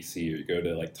Bronze in DC, or you go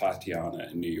to like Tatiana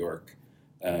in New York,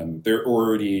 they're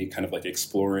already kind of like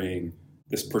exploring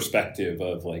this perspective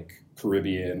of like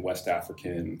Caribbean, West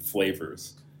African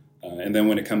flavors. And then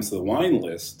when it comes to the wine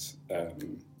list,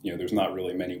 there's not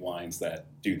really many wines that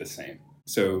do the same.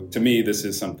 So to me, this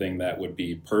is something that would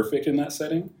be perfect in that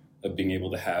setting of being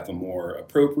able to have a more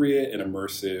appropriate and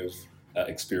immersive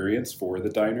experience for the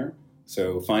diner.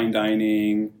 So fine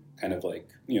dining, kind of like,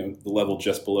 the level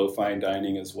just below fine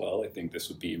dining as well. I think this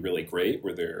would be really great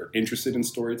where they're interested in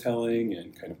storytelling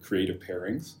and kind of creative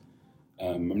pairings.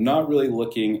 I'm not really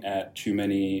looking at too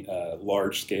many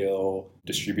large-scale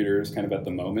distributors kind of at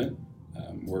the moment.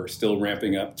 We're still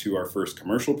ramping up to our first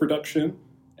commercial production,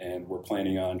 and we're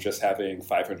planning on just having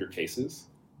 500 cases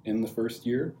in the first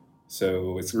year.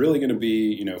 So it's really going to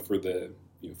be, for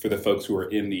the folks who are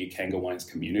in the Ikenga Wines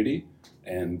community,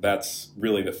 and that's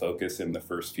really the focus in the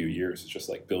first few years. It's just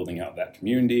like building out that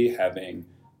community, having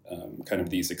kind of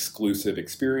these exclusive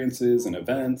experiences and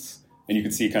events. And you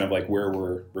can see kind of like where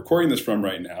we're recording this from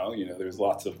right now. There's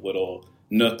lots of little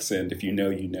nooks and if you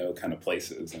know kind of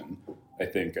places. And I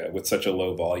think with such a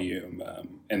low volume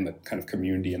and the kind of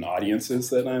community and audiences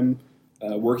that I'm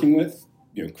working with,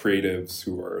 creatives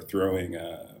who are throwing,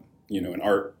 an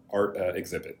art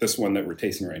exhibit. This one that we're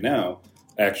tasting right now,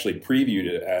 I actually previewed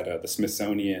it at the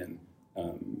Smithsonian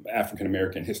African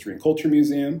American History and Culture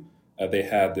Museum. They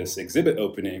had this exhibit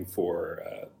opening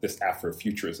for this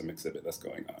Afrofuturism exhibit that's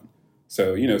going on.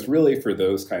 So, it's really for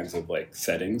those kinds of like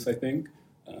settings, I think.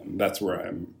 That's where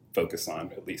I'm focused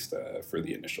on, at least for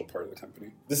the initial part of the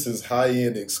company. This is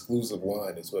high-end exclusive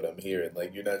wine is what I'm hearing.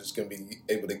 Like, you're not just going to be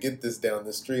able to get this down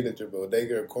the street at your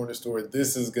bodega or corner store.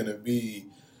 This is going to be,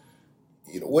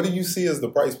 what do you see as the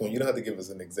price point? You don't have to give us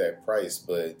an exact price,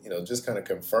 but, just kind of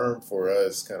confirm for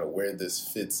us kind of where this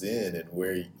fits in and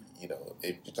where,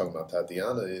 if you're talking about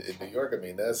Tatiana in New York, I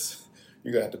mean,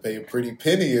 you're going to have to pay a pretty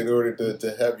penny in order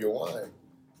to have your wine.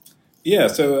 Yeah,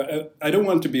 so I don't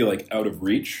want it to be like out of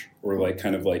reach or like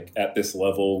kind of like at this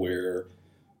level where,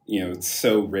 it's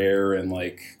so rare and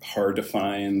like hard to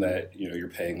find that, you're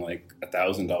paying like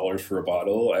 $1,000 for a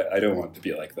bottle. I don't want it to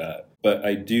be like that. But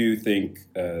I do think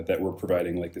that we're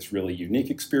providing like this really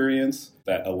unique experience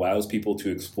that allows people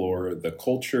to explore the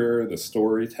culture, the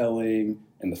storytelling,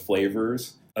 and the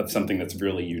flavors of something that's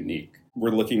really unique.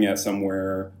 We're looking at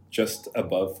somewhere just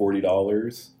above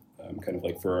 $40, kind of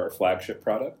like for our flagship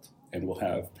product. And we'll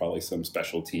have probably some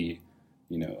specialty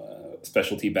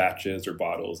batches or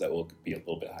bottles that will be a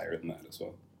little bit higher than that as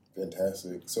well.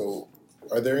 Fantastic. So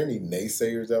are there any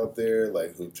naysayers out there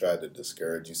like who tried to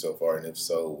discourage you so far? And if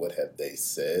so, what have they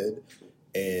said?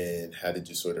 And how did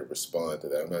you sort of respond to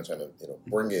that? I'm not trying to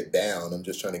bring it down. I'm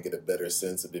just trying to get a better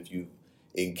sense of if you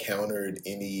encountered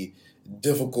any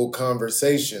difficult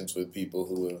conversations with people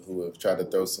who have tried to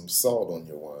throw some salt on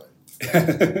your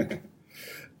wine.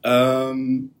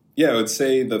 Yeah, I would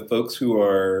say the folks who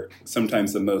are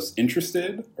sometimes the most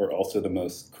interested are also the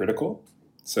most critical.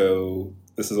 So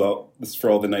this is for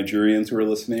all the Nigerians who are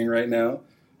listening right now.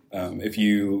 If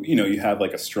you have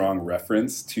like a strong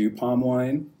reference to palm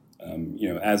wine,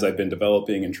 as I've been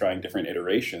developing and trying different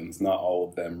iterations, not all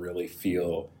of them really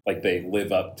feel like they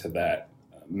live up to that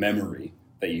memory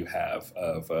that you have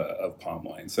of palm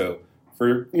wine. So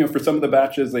for some of the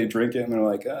batches, they drink it and they're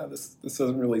like, this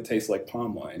doesn't really taste like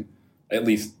palm wine. At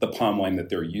least the palm wine that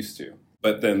they're used to.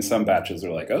 But then some batches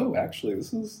are like, oh, actually,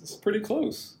 this is pretty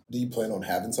close. Do you plan on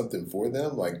having something for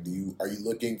them? Like, are you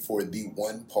looking for the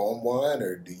one palm wine,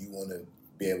 or do you want to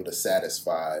be able to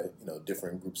satisfy,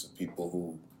 different groups of people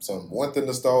who some want the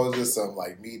nostalgia, some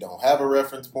like me don't have a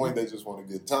reference point, they just want a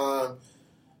good time?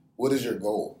 What is your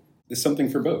goal? It's something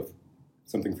for both.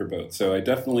 So I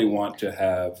definitely want to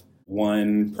have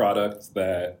one product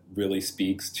that really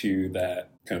speaks to that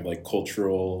kind of like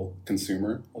cultural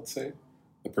consumer, let's say,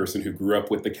 the person who grew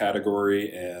up with the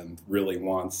category and really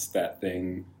wants that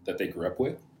thing that they grew up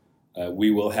with. We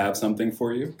will have something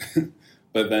for you.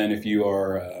 But then if you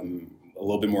are a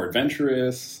little bit more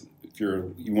adventurous, if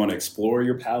you want to explore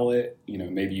your palate,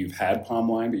 maybe you've had palm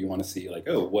wine, but you want to see like,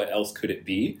 oh, what else could it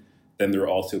be? Then there will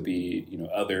also be,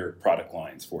 other product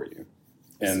lines for you.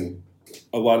 And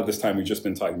a lot of this time we've just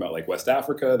been talking about like West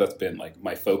Africa. That's been like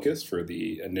my focus for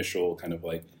the initial kind of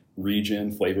like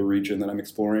flavor region that I'm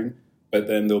exploring. But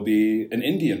then there'll be an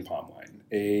Indian palm wine,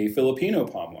 a Filipino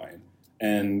palm wine.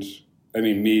 And I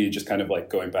mean, me just kind of like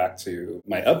going back to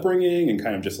my upbringing and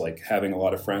kind of just like having a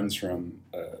lot of friends from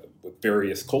with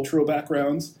various cultural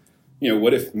backgrounds.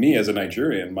 What if me as a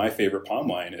Nigerian, my favorite palm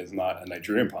wine is not a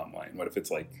Nigerian palm wine? What if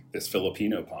it's like this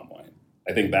Filipino palm wine?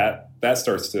 I think that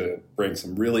starts to bring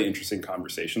some really interesting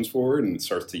conversations forward, and it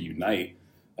starts to unite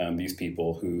these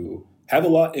people who have a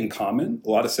lot in common, a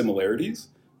lot of similarities,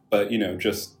 but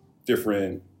just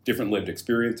different lived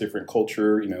experience, different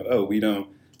culture. We don't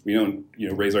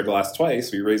raise our glass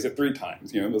twice; we raise it 3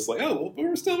 times. It's like, oh, well,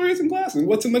 we're still raising glass, and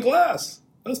what's in the glass?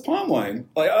 That's palm wine.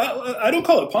 Like I don't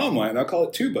call it palm wine; I call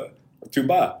it tuba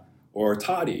or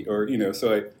toddy, or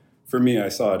So for me, I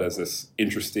saw it as this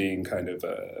interesting kind of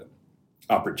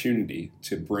opportunity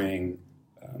to bring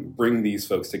these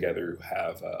folks together who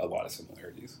have a lot of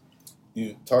similarities.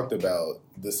 You talked about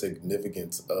the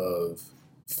significance of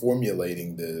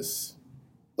formulating this,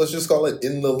 let's just call it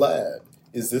in the lab.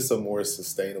 Is this a more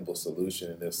sustainable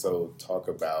solution? And if so, talk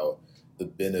about the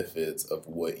benefits of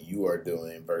what you are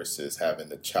doing versus having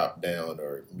to chop down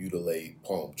or mutilate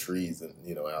palm trees and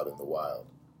out in the wild.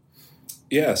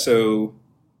 Yeah, so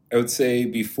I would say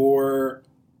before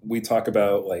we talk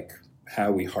about like how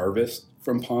we harvest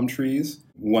from palm trees,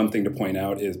 one thing to point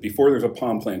out is before there's a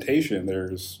palm plantation,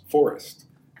 there's forest.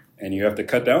 And you have to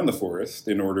cut down the forest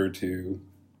in order to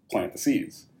plant the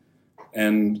seeds.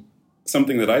 And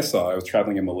something that I saw, I was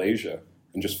traveling in Malaysia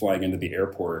and just flying into the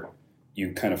airport,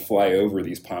 you kind of fly over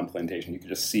these palm plantations, you could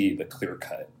just see the clear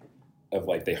cut of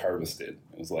like they harvested.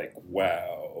 It was like,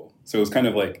 wow. So it was kind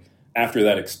of like after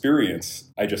that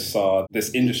experience, I just saw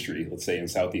this industry, let's say in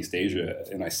Southeast Asia,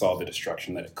 and I saw the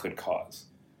destruction that it could cause.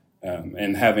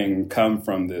 And having come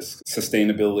from this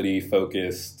sustainability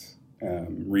focused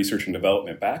research and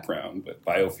development background with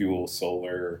biofuel,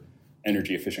 solar,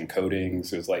 energy efficient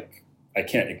coatings, it was like, I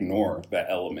can't ignore that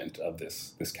element of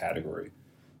this category.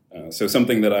 So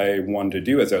something that I wanted to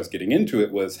do as I was getting into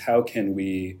it was, how can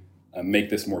we make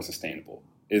this more sustainable?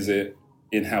 Is it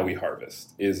in how we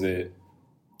harvest? Is it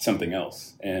something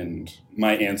else? And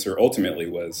my answer ultimately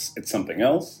was, it's something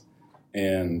else.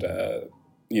 And,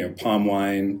 palm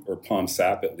wine or palm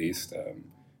sap, at least,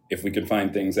 if we can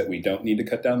find things that we don't need to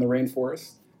cut down the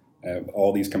rainforest,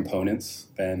 all these components,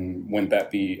 then wouldn't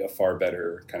that be a far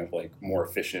better, kind of like more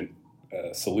efficient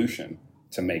solution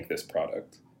to make this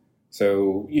product?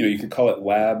 So, you could call it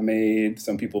lab made.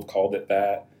 Some people have called it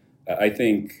that. I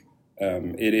think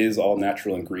it is all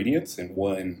natural ingredients. And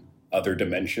one other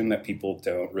dimension that people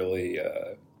don't really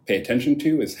pay attention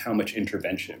to is how much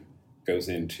intervention goes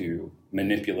into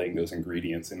manipulating those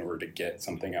ingredients in order to get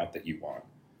something out that you want.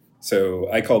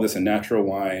 So I call this a natural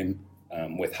wine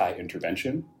with high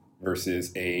intervention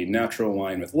versus a natural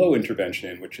wine with low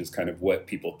intervention, which is kind of what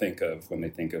people think of when they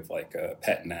think of like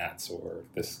pet nats or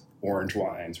this orange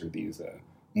wines or these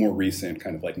more recent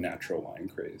kind of like natural wine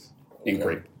craze in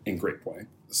grape wine.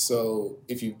 So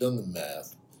if you've done the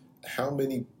math, how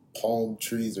many palm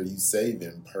trees are you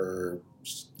saving per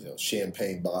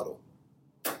champagne bottle?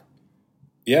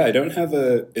 Yeah, I don't have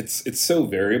it's so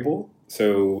variable.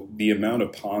 So the amount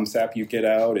of palm sap you get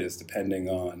out is depending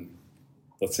on,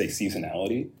 let's say,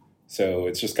 seasonality. So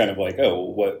it's just kind of like,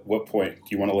 what point? Do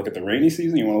you want to look at the rainy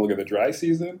season? You want to look at the dry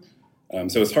season?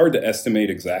 So it's hard to estimate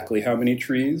exactly how many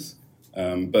trees.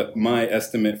 But my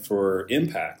estimate for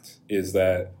impact is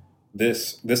that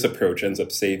this approach ends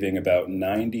up saving about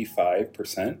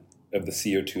 95% of the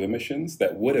CO2 emissions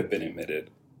that would have been emitted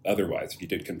otherwise if you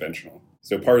did conventional.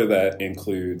 So part of that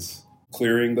includes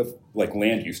clearing the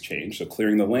land use change. So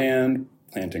clearing the land,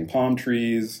 planting palm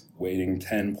trees, waiting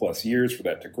 10 plus years for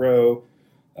that to grow,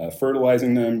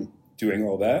 fertilizing them, doing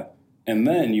all that. And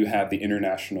then you have the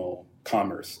international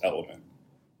commerce element.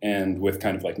 And with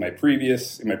kind of like in my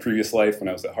previous life, when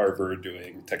I was at Harvard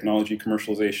doing technology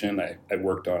commercialization, I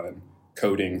worked on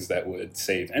coatings that would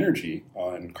save energy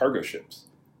on cargo ships.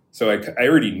 So I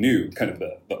already knew kind of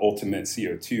the ultimate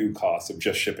CO2 cost of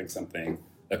just shipping something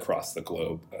across the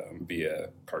globe via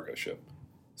cargo ship.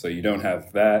 So you don't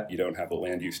have that, you don't have a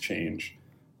land use change,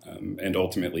 and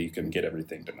ultimately you can get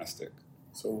everything domestic.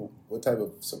 So what type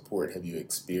of support have you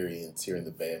experienced here in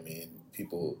the Bay? I mean,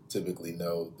 people typically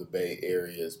know the Bay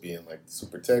Area as being like the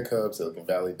super tech hub, Silicon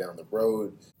Valley down the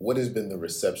road. What has been the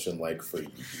reception like for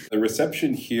you? The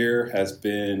reception here has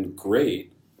been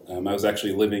great. I was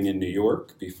actually living in New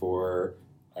York before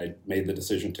I made the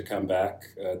decision to come back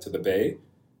to the Bay.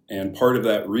 And part of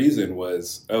that reason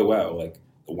was, oh, wow, like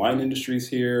the wine industry's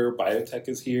here, biotech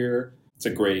is here. It's a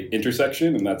great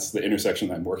intersection, and that's the intersection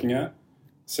that I'm working at.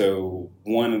 So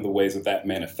one of the ways that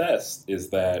manifests is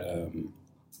that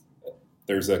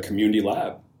there's a community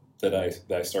lab that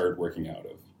I started working out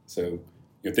of. So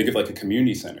think of like a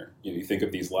community center. You think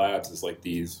of these labs as like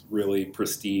these really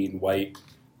pristine white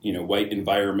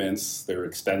environments. They're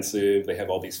expensive. They have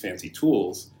all these fancy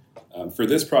tools. For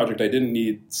this project, I didn't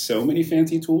need so many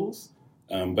fancy tools,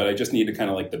 but I just needed kind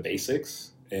of like the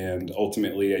basics. And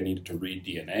ultimately, I needed to read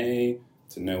DNA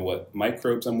to know what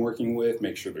microbes I'm working with,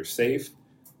 make sure they're safe.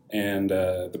 And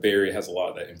the Bay Area has a lot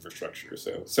of that infrastructure.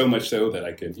 So much so that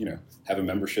I could, have a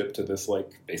membership to this,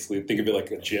 like, basically think of it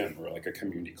like a gym or like a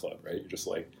community club, right? You're just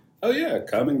like, oh yeah,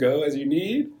 come and go as you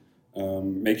need.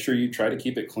 Make sure you try to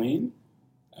keep it clean.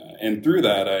 And through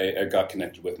that, I got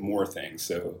connected with more things.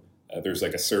 So there's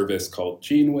like a service called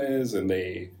GeneWiz, and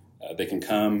they can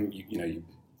come.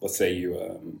 Let's say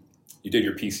you did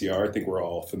your PCR. I think we're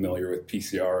all familiar with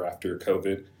PCR after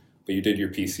COVID. But you did your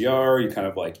PCR, you kind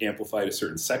of like amplified a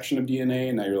certain section of DNA,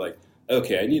 and now you're like,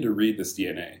 okay, I need to read this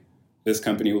DNA. This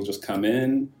company will just come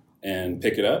in and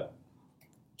pick it up,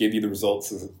 give you the results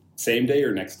the same day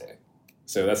or next day.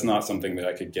 So that's not something that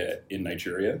I could get in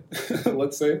Nigeria,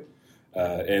 let's say.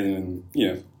 And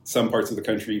some parts of the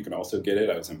country you can also get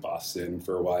it. I was in Boston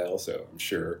for a while, so I'm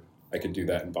sure I could do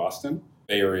that in Boston.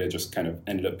 Bay Area just kind of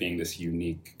ended up being this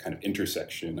unique kind of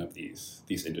intersection of these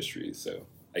industries. So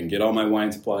I can get all my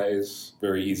wine supplies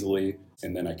very easily,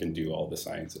 and then I can do all the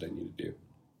science that I need to do.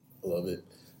 I love it.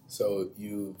 So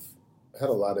you've had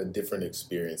a lot of different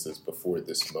experiences before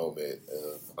this moment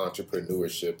of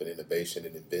entrepreneurship and innovation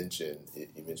and invention. You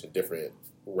mentioned different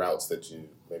routes that you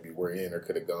maybe were in or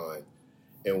could have gone.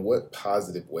 In what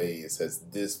positive ways has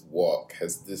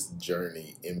this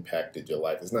journey impacted your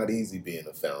life? It's not easy being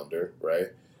a founder, right?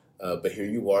 But here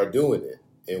you are doing it.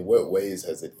 In what ways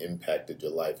has it impacted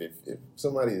your life? If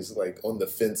somebody is like on the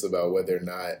fence about whether or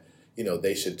not,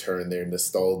 they should turn their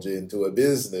nostalgia into a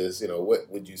business, what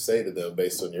would you say to them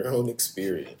based on your own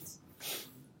experience?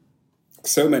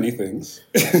 So many things.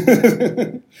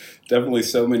 Definitely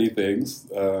so many things.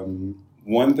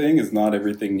 One thing is not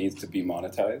everything needs to be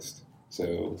monetized.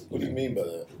 So what do you mean by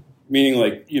that?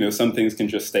 Meaning some things can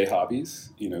just stay hobbies,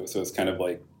 so it's kind of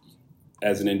like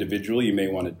as an individual, you may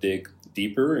want to dig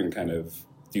deeper and kind of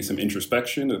do some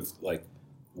introspection of like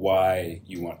why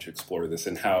you want to explore this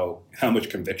and how much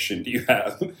conviction do you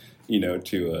have,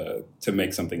 to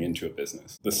make something into a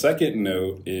business. The second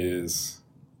note is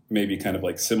maybe kind of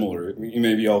like similar.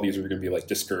 Maybe all these are going to be like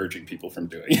discouraging people from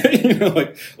doing it.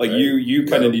 Right. you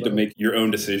kind of need to make your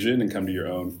own decision and come to your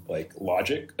own like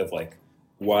logic of like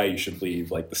why you should leave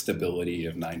like the stability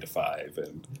of 9 to 5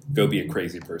 and go be a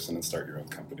crazy person and start your own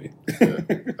company. Yeah,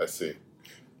 I see.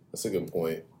 That's a good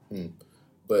point.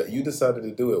 But you decided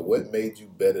to do it. What made you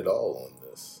bet it all on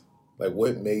this? Like,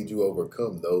 what made you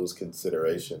overcome those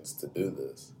considerations to do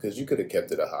this? Because you could have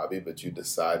kept it a hobby, but you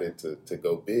decided to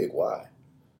go big. Why?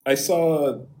 I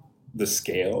saw the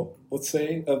scale, let's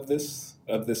say, of this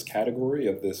category,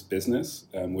 of this business,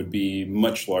 would be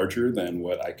much larger than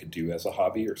what I could do as a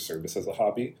hobby or service as a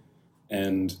hobby.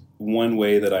 And one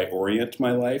way that I orient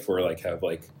my life or like have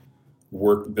like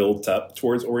work built up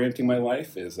towards orienting my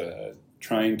life is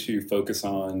trying to focus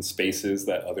on spaces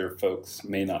that other folks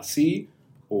may not see,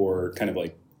 or kind of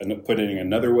like putting it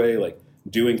another way, like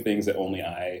doing things that only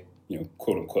I,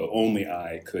 quote unquote, only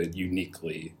I could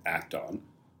uniquely act on.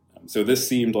 So this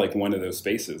seemed like one of those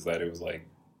spaces that it was like,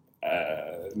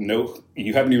 no,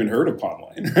 you haven't even heard of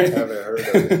Palmline, right? I haven't heard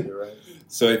of it, you're right.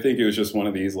 So I think it was just one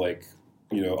of these like,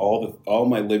 all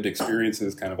my lived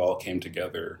experiences kind of all came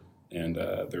together, and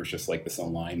there's just like this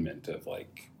alignment of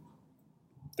like,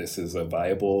 this is a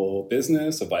viable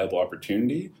business, a viable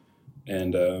opportunity.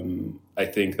 And I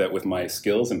think that with my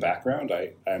skills and background,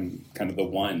 I'm kind of the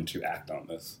one to act on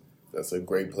this. That's a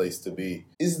great place to be.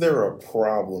 Is there a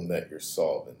problem that you're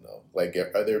solving, though? Like,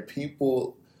 are there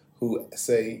people who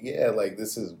say, yeah, like,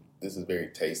 this is very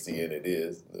tasty, and it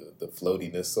is. The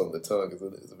floatiness on the tongue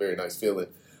is a very nice feeling.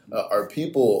 Are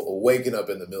people waking up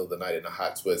in the middle of the night in a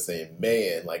hot sweat saying,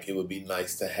 man, like, it would be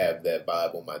nice to have that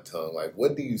vibe on my tongue? Like,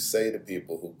 what do you say to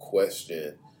people who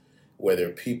question whether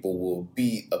people will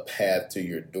beat a path to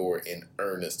your door in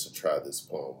earnest to try this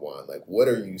palm wine? Like, what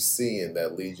are you seeing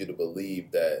that leads you to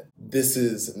believe that this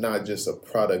is not just a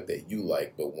product that you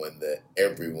like, but one that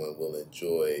everyone will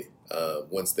enjoy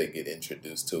once they get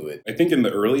introduced to it? I think in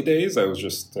the early days, I was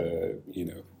just,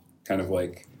 kind of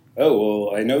like, oh,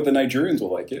 well, I know the Nigerians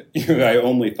will like it. I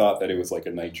only thought that it was like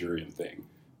a Nigerian thing.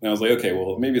 And I was like, okay,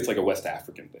 well, maybe it's like a West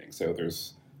African thing. So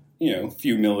there's, a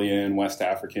few million West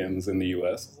Africans in the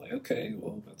U.S. I was like, okay,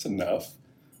 well, that's enough.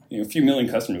 A few million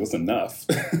customers, that's enough.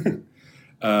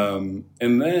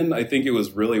 And then I think it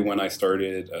was really when I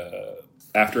started,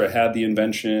 after I had the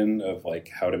invention of like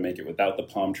how to make it without the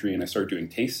palm tree, and I started doing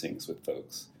tastings with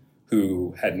folks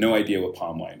who had no idea what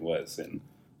palm wine was,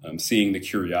 and seeing the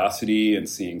curiosity and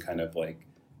seeing kind of like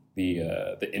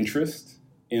the interest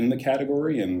in the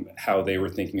category and how they were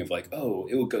thinking of like, oh,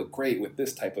 it would go great with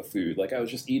this type of food. Like, I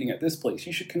was just eating at this place.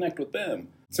 You should connect with them.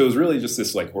 So it was really just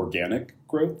this like organic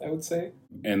growth, I would say.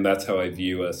 And that's how I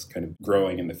view us kind of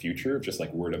growing in the future, just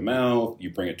like word of mouth. You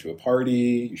bring it to a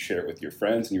party, you share it with your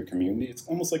friends and your community. It's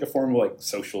almost like a form of like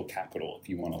social capital, if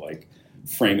you want to like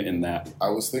frame it in that. I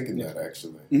was thinking that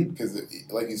actually, because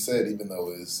like you said, even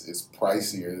though it's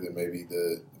pricier than maybe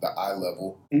the eye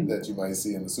level that you might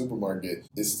see in the supermarket,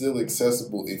 it's still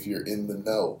accessible if you're in the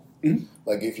know.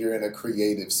 Like if you're in a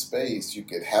creative space, you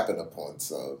could happen upon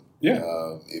some.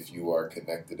 If you are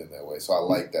connected in that way. So I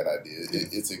like that idea.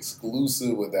 It's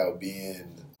exclusive without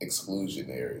being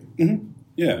exclusionary.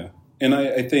 Yeah. And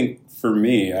I think for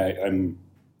me, I'm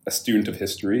a student of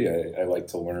history. I like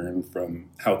to learn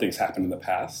from how things happened in the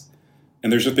past.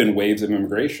 And there's just been waves of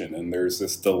immigration, and there's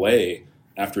this delay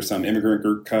after some immigrant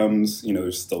group comes,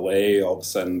 there's this delay. All of a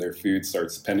sudden their food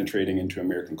starts penetrating into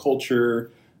American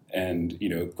culture and,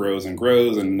 grows and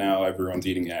grows. And now everyone's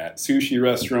eating at sushi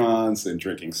restaurants and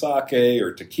drinking sake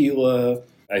or tequila.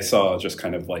 I saw just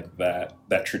kind of like that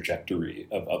trajectory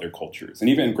of other cultures. And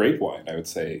even grape wine, I would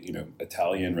say,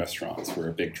 Italian restaurants were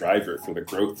a big driver for the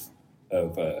growth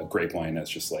of grape wine as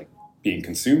just like being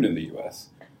consumed in the U.S.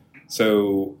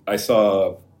 So I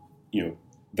saw,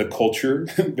 the culture,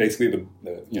 basically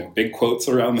the big quotes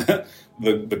around that,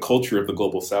 the culture of the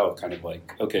global South, kind of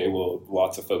like, okay, well,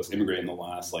 lots of folks immigrated in the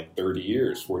last 30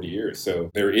 years, 40 years.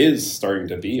 So there is starting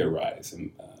to be a rise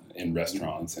in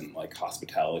restaurants and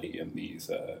hospitality in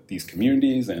these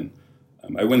communities. And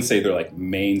I wouldn't say they're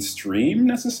mainstream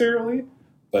necessarily,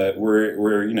 but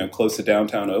we're close to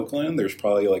downtown Oakland. There's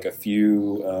probably a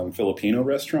few Filipino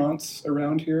restaurants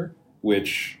around here,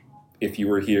 which if you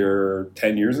were here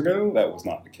 10 years ago, that was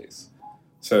not the case.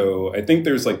 So I think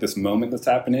there's this moment that's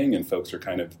happening and folks are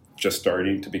kind of just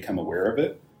starting to become aware of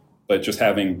it. But just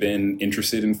having been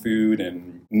interested in food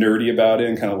and nerdy about it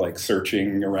and kind of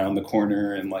searching around the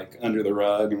corner and under the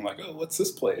rug and oh, what's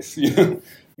this place? You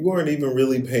weren't even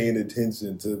really paying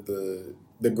attention to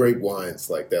the great wines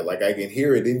like that. I can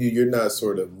hear it in you. You're not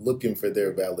sort of looking for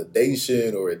their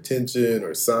validation or attention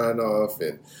or sign off.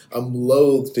 And I'm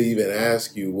loath to even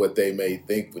ask you what they may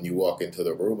think when you walk into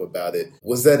the room about it.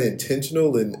 Was that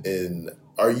intentional? And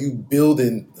are you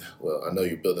building, well, I know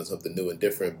you're building something new and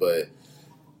different, but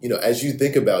as you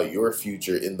think about your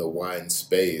future in the wine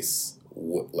space,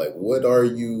 what are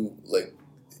you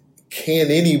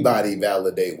can anybody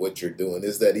validate what you're doing?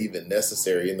 Is that even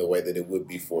necessary in the way that it would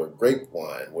be for grape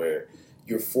wine, where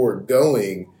you're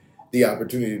foregoing the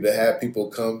opportunity to have people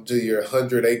come to your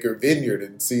 100-acre vineyard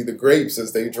and see the grapes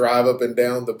as they drive up and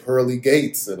down the pearly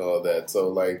gates and all that?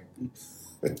 So,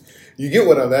 you get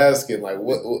what I'm asking.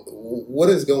 What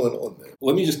is going on there?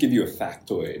 Let me just give you a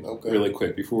factoid really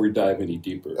quick before we dive any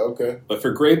deeper. Okay. But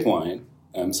for grape wine,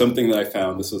 something that I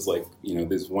found, this was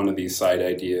there's one of these side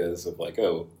ideas of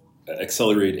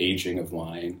accelerate aging of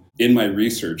wine. In my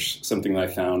research, something that I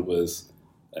found was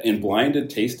in blinded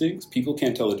tastings, people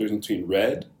can't tell the difference between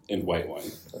red and white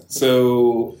wine.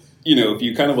 So, if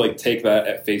you kind of take that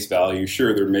at face value,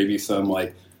 sure, there may be some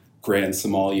grand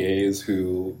sommeliers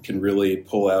who can really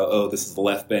pull out, oh, this is the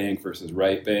left bank versus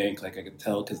right bank. I could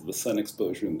tell because of the sun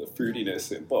exposure and the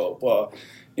fruitiness and blah, blah.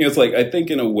 It's I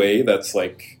think in a way that's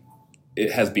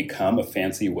it has become a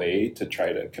fancy way to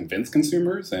try to convince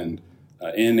consumers. And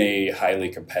in a highly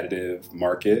competitive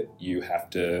market, you have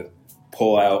to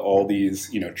pull out all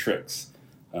these, tricks.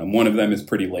 One of them is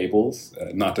pretty labels.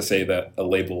 Not to say that a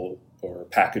label or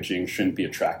packaging shouldn't be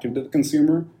attractive to the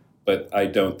consumer, but I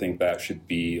don't think that should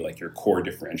be your core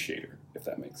differentiator, if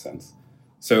that makes sense.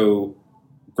 So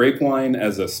grape wine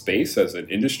as a space, as an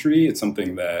industry, it's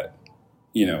something that,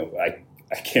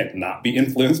 I can't not be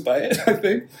influenced by it, I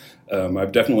think.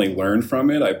 I've definitely learned from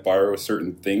it. I borrow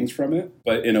certain things from it.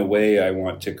 But in a way, I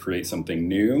want to create something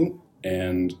new.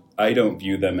 And I don't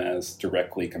view them as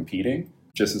directly competing.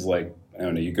 Just as I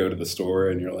don't know, you go to the store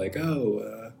and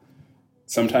you're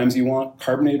sometimes you want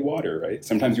carbonated water, right?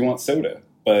 Sometimes you want soda.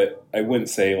 But I wouldn't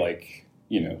say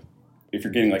if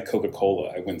you're getting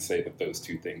Coca-Cola, I wouldn't say that those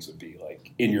two things would be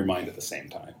in your mind at the same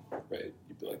time, right?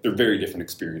 You'd be they're very different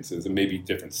experiences and maybe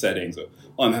different settings.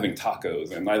 I'm having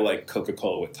tacos and I like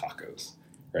Coca-Cola with tacos,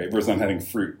 right? Versus I'm having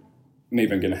fruit.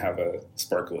 Maybe I'm going to have a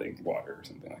sparkling water or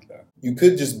something like that. You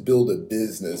could just build a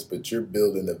business, but you're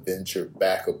building a venture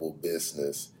backable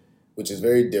business, which is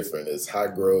very different. It's high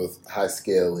growth, high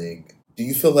scaling. Do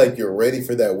you feel like you're ready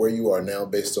for that where you are now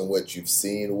based on what you've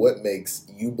seen? What makes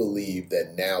you believe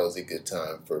that now is a good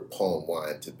time for Palm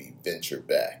Wine to be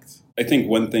venture-backed? I think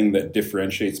one thing that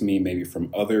differentiates me maybe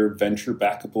from other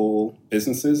venture-backable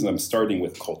businesses is I'm starting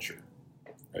with culture.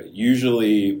 Right?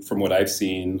 Usually, from what I've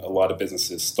seen, a lot of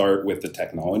businesses start with the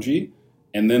technology,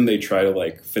 and then they try to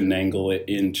finagle it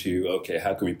into, okay,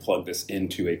 how can we plug this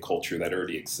into a culture that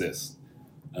already exists?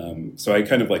 So I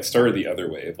kind of started the other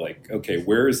way of okay,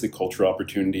 where is the cultural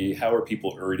opportunity? How are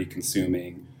people already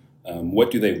consuming?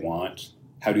 What do they want?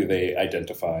 How do they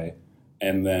identify?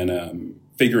 And then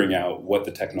figuring out what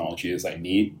the technology is I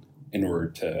need in order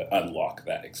to unlock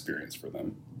that experience for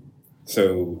them.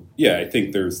 So yeah, I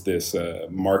think there's this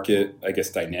market, I guess,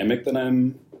 dynamic that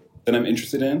I'm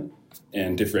interested in,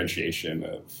 and differentiation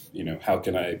of how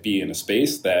can I be in a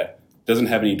space that doesn't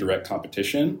have any direct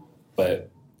competition, but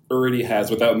already has,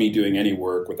 without me doing any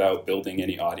work, without building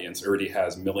any audience, already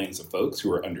has millions of folks who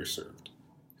are underserved,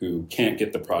 who can't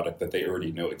get the product that they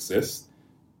already know exists,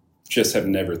 just have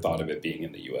never thought of it being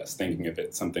in the U.S., thinking of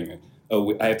it something,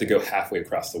 I have to go halfway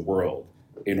across the world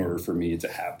in order for me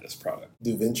to have this product.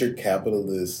 Do venture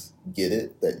capitalists get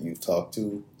it that you've talked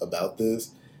to about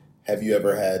this? Have you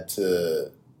ever had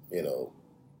to,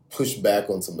 push back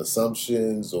on some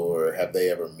assumptions, or have they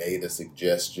ever made a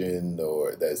suggestion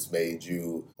or that's made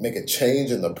you make a change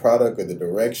in the product or the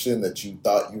direction that you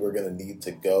thought you were going to need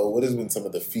to go? What has been some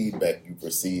of the feedback you've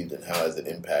received, and how has it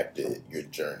impacted your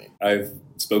journey? I've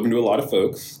spoken to a lot of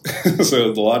folks, so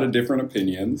a lot of different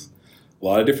opinions, a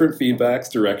lot of different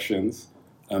feedbacks, directions.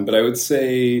 But I would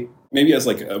say maybe as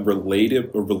like a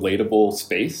relatable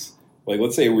space, like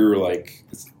let's say we were like,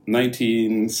 it's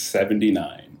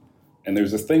 1979. And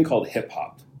there's this thing called hip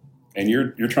hop, and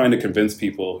you're trying to convince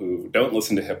people who don't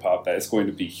listen to hip hop that it's going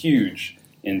to be huge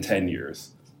in 10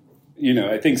 years.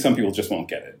 I think some people just won't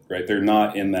get it, right? They're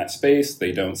not in that space.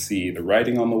 They don't see the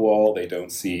writing on the wall. They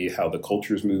don't see how the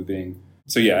culture's moving.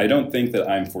 So yeah, I don't think that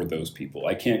I'm for those people.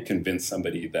 I can't convince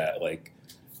somebody that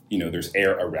there's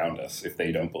air around us if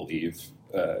they don't believe,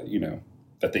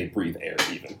 that they breathe air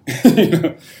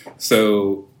even.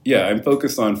 So yeah, I'm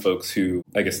focused on folks who,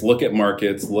 I guess, look at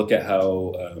markets, look at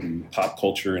how pop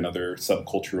culture and other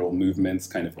subcultural movements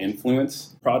kind of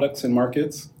influence products and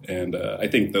markets. And I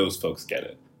think those folks get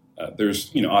it.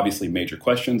 There's, obviously major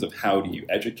questions of how do you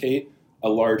educate a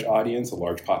large audience, a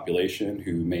large population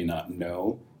who may not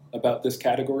know about this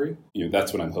category.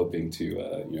 That's what I'm hoping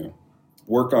to,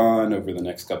 work on over the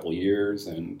next couple of years.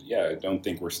 And yeah, I don't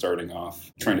think we're starting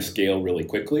off trying to scale really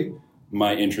quickly.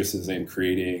 My interest is in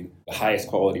creating the highest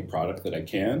quality product that I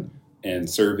can and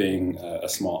serving a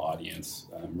small audience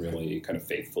really kind of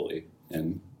faithfully.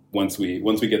 And once we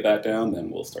get that down, then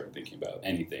we'll start thinking about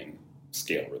anything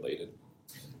scale related.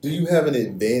 Do you have an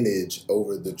advantage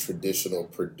over the traditional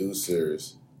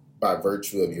producers by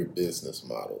virtue of your business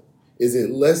model? Is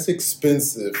it less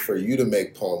expensive for you to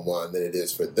make palm wine than it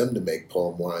is for them to make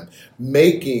palm wine,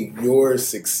 making your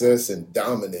success and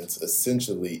dominance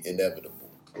essentially inevitable?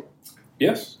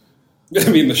 Yes. I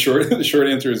mean, the short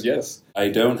answer is yes. I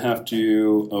don't have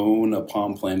to own a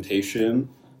palm plantation.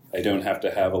 I don't have to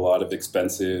have a lot of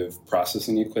expensive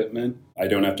processing equipment. I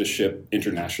don't have to ship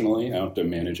internationally. I don't have to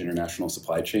manage international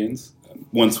supply chains.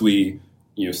 Once we,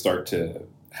 start to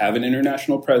have an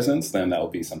international presence, then that will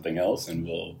be something else, and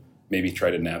we'll maybe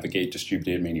try to navigate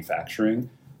distributed manufacturing,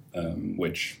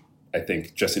 which I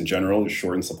think just in general just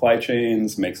shortens supply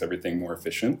chains, makes everything more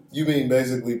efficient. You mean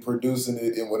basically producing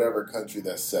it in whatever country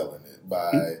that's selling it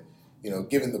by,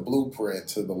 giving the blueprint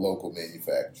to the local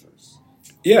manufacturers?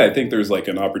 Yeah, I think there's like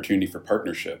an opportunity for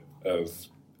partnership of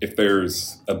if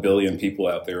there's 1 billion people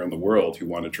out there in the world who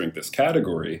want to drink this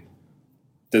category,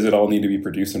 does it all need to be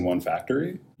produced in one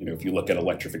factory? If you look at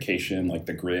electrification, like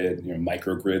the grid,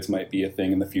 microgrids might be a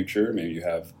thing in the future. Maybe you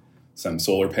have some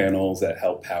solar panels that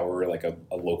help power like a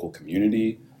local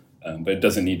community. But it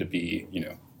doesn't need to be,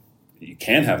 you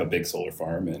can have a big solar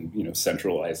farm and,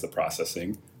 centralize the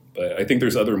processing. But I think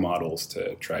there's other models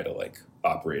to try to like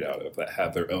operate out of that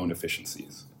have their own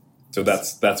efficiencies. So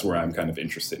that's where I'm kind of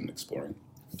interested in exploring.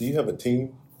 Do you have a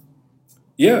team?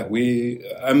 Yeah,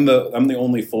 I'm the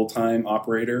only full-time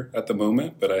operator at the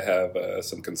moment, but I have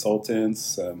some consultants,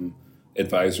 some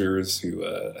advisors who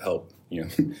help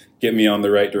get me on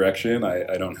the right direction.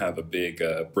 I don't have a big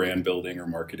brand building or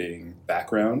marketing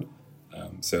background,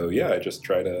 so yeah, I just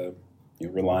try to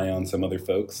rely on some other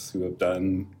folks who have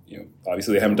done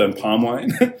obviously they haven't done palm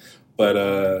wine,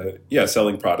 but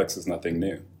selling products is nothing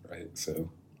new, right? So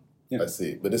yeah, I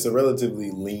see, but it's a relatively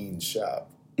lean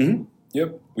shop. Mm-hmm.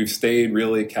 Yep. We've stayed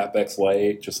really CapEx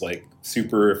light, just like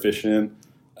super efficient,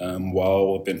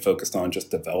 while we've been focused on just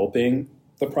developing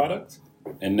the product.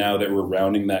 And now that we're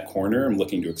rounding that corner, I'm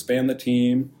looking to expand the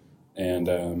team.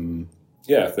 And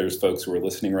if there's folks who are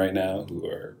listening right now who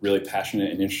are really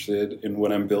passionate and interested in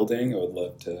what I'm building, I would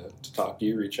love to talk to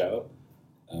you, reach out.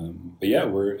 But yeah,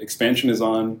 expansion is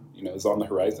on the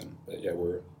horizon. But yeah,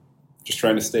 we're just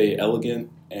trying to stay elegant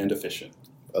and efficient.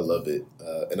 I love it.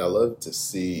 And I love to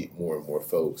see more and more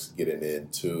folks getting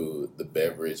into the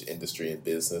beverage industry and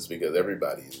business, because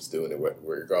everybody is doing it,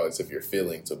 regardless of your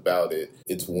feelings about it.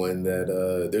 It's one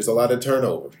that there's a lot of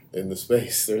turnover in the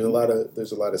space. There's a lot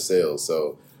of sales.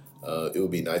 So it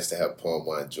would be nice to have palm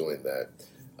wine join that.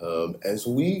 As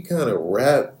we kind of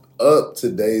wrap up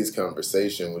today's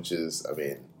conversation, which is,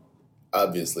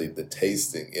 obviously, the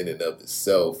tasting in and of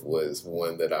itself was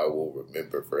one that I will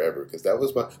remember forever, because that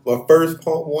was my first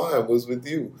palm wine was with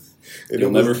you. And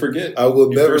You'll never forget. I will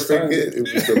never forget. It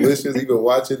was delicious. Even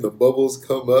watching the bubbles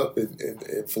come up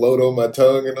and float on my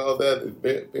tongue and all that.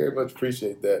 Very, very much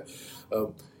appreciate that.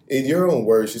 In your own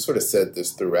words, you sort of said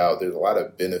this throughout. There's a lot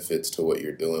of benefits to what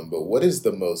you're doing, but what is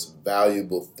the most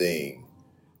valuable thing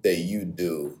that you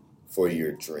do for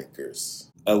your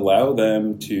drinkers? Allow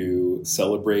them to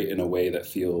celebrate in a way that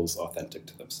feels authentic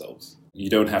to themselves. You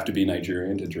don't have to be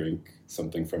Nigerian to drink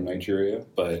something from Nigeria,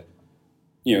 but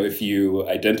if you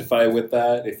identify with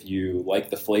that, if you like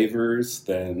the flavors,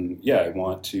 then yeah, I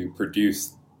want to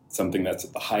produce something that's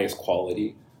at the highest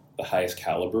quality, the highest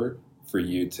caliber, for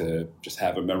you to just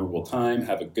have a memorable time,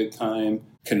 have a good time,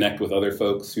 connect with other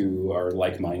folks who are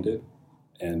like-minded,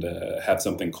 and have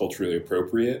something culturally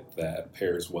appropriate that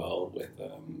pairs well with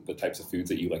the types of foods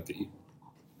that you like to eat.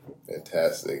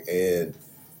 Fantastic. And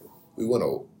we want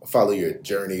to follow your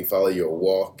journey, follow your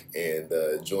walk, and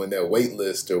join that wait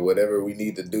list or whatever we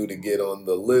need to do to get on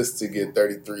the list to get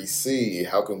 33C.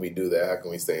 How can we do that? How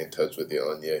can we stay in touch with you,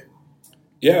 Onye?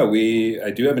 Yeah,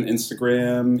 I do have an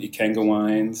Instagram. Ikenga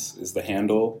Wines is the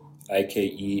handle.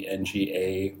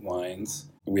 Ikenga Wines.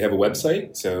 We have a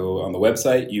website. So on the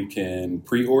website, you can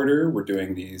pre-order. We're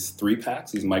doing these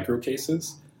 3-packs, these micro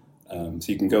cases. So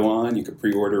you can go on. You can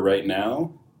pre-order right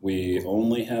now. We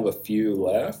only have a few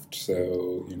left,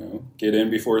 so, get in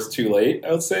before it's too late,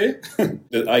 I would say.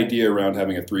 The idea around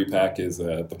having a 3-pack is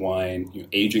the wine,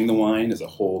 aging the wine is a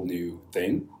whole new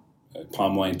thing.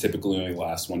 Palm wine typically only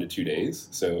lasts 1 to 2 days.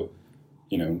 So,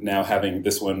 now having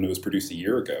this one was produced a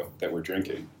year ago that we're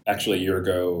drinking. Actually, a year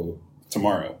ago,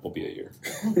 tomorrow will be a year.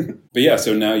 But yeah,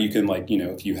 so now you can,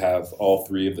 if you have all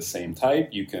 3 of the same type,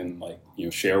 you can,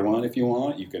 share one if you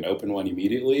want. You can open one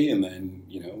immediately and then,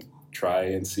 try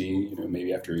and see,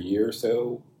 maybe after a year or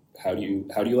so, how do you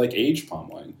like aged palm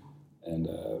wine? And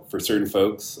for certain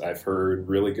folks, I've heard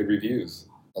really good reviews.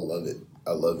 I love it.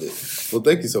 Well,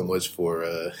 thank you so much for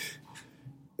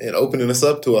opening us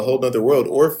up to a whole nother world.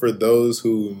 Or for those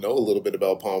who know a little bit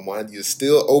about palm wine, you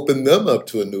still open them up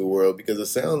to a new world, because it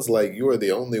sounds like you are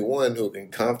the only one who can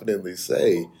confidently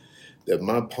say that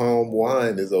my palm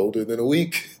wine is older than a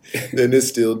week, then it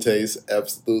still tastes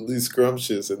absolutely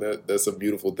scrumptious. And that's a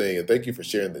beautiful thing. And thank you for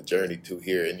sharing the journey too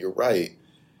here. And you're right.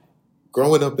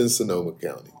 Growing up in Sonoma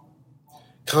County,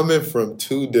 coming from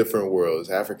 2 different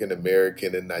worlds, African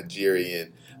American and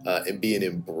Nigerian, and being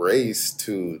embraced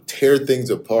to tear things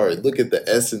apart, look at the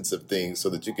essence of things so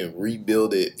that you can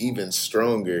rebuild it even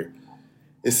stronger.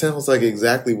 It sounds like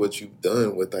exactly what you've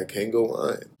done with Ikenga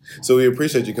wine. So we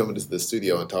appreciate you coming to the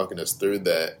studio and talking us through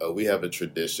that. We have a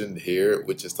tradition here,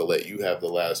 which is to let you have the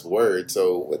last word.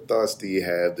 So what thoughts do you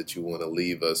have that you want to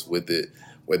leave us with it,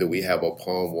 whether we have a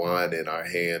palm wine in our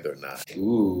hand or not?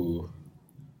 Ooh,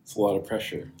 it's a lot of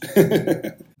pressure.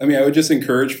 I mean, I would just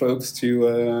encourage folks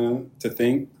to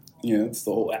think, it's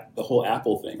the whole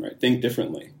Apple thing, right? Think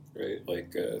differently, right?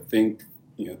 Think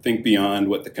beyond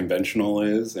what the conventional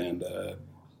is, and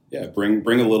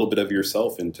bring a little bit of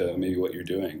yourself into maybe what you're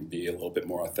doing. Be a little bit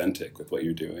more authentic with what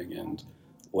you're doing, and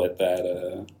let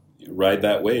that ride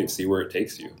that wave. See where it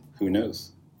takes you. Who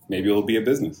knows? Maybe it'll be a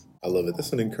business. I love it.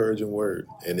 That's an encouraging word,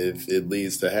 and if it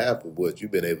leads to half of what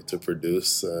you've been able to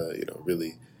produce,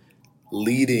 really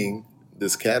leading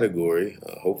this category,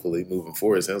 hopefully moving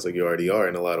forward. It sounds like you already are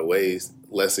in a lot of ways.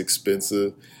 Less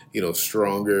expensive,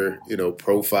 stronger,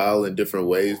 profile in different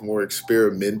ways, more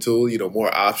experimental,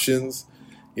 more options.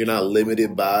 You're not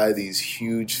limited by these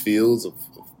huge fields of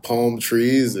palm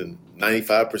trees and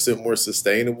 95% more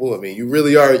sustainable. I mean, you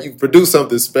really are. You produce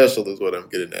something special is what I'm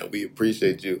getting at. We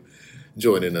appreciate you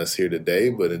joining us here today.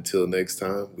 But until next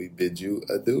time, we bid you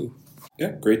adieu.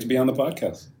 Yeah, great to be on the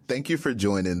podcast. Thank you for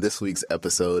joining this week's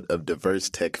episode of Diverse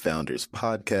Tech Founders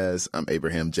Podcast. I'm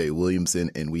Abraham J.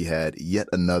 Williamson, and we had yet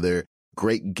another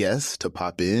great guest to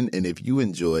pop in. And if you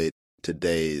enjoyed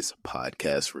today's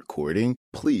podcast recording,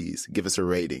 please give us a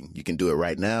rating. You can do it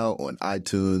right now on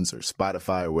iTunes or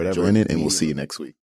Spotify or whatever. Join it, and we'll see you next week.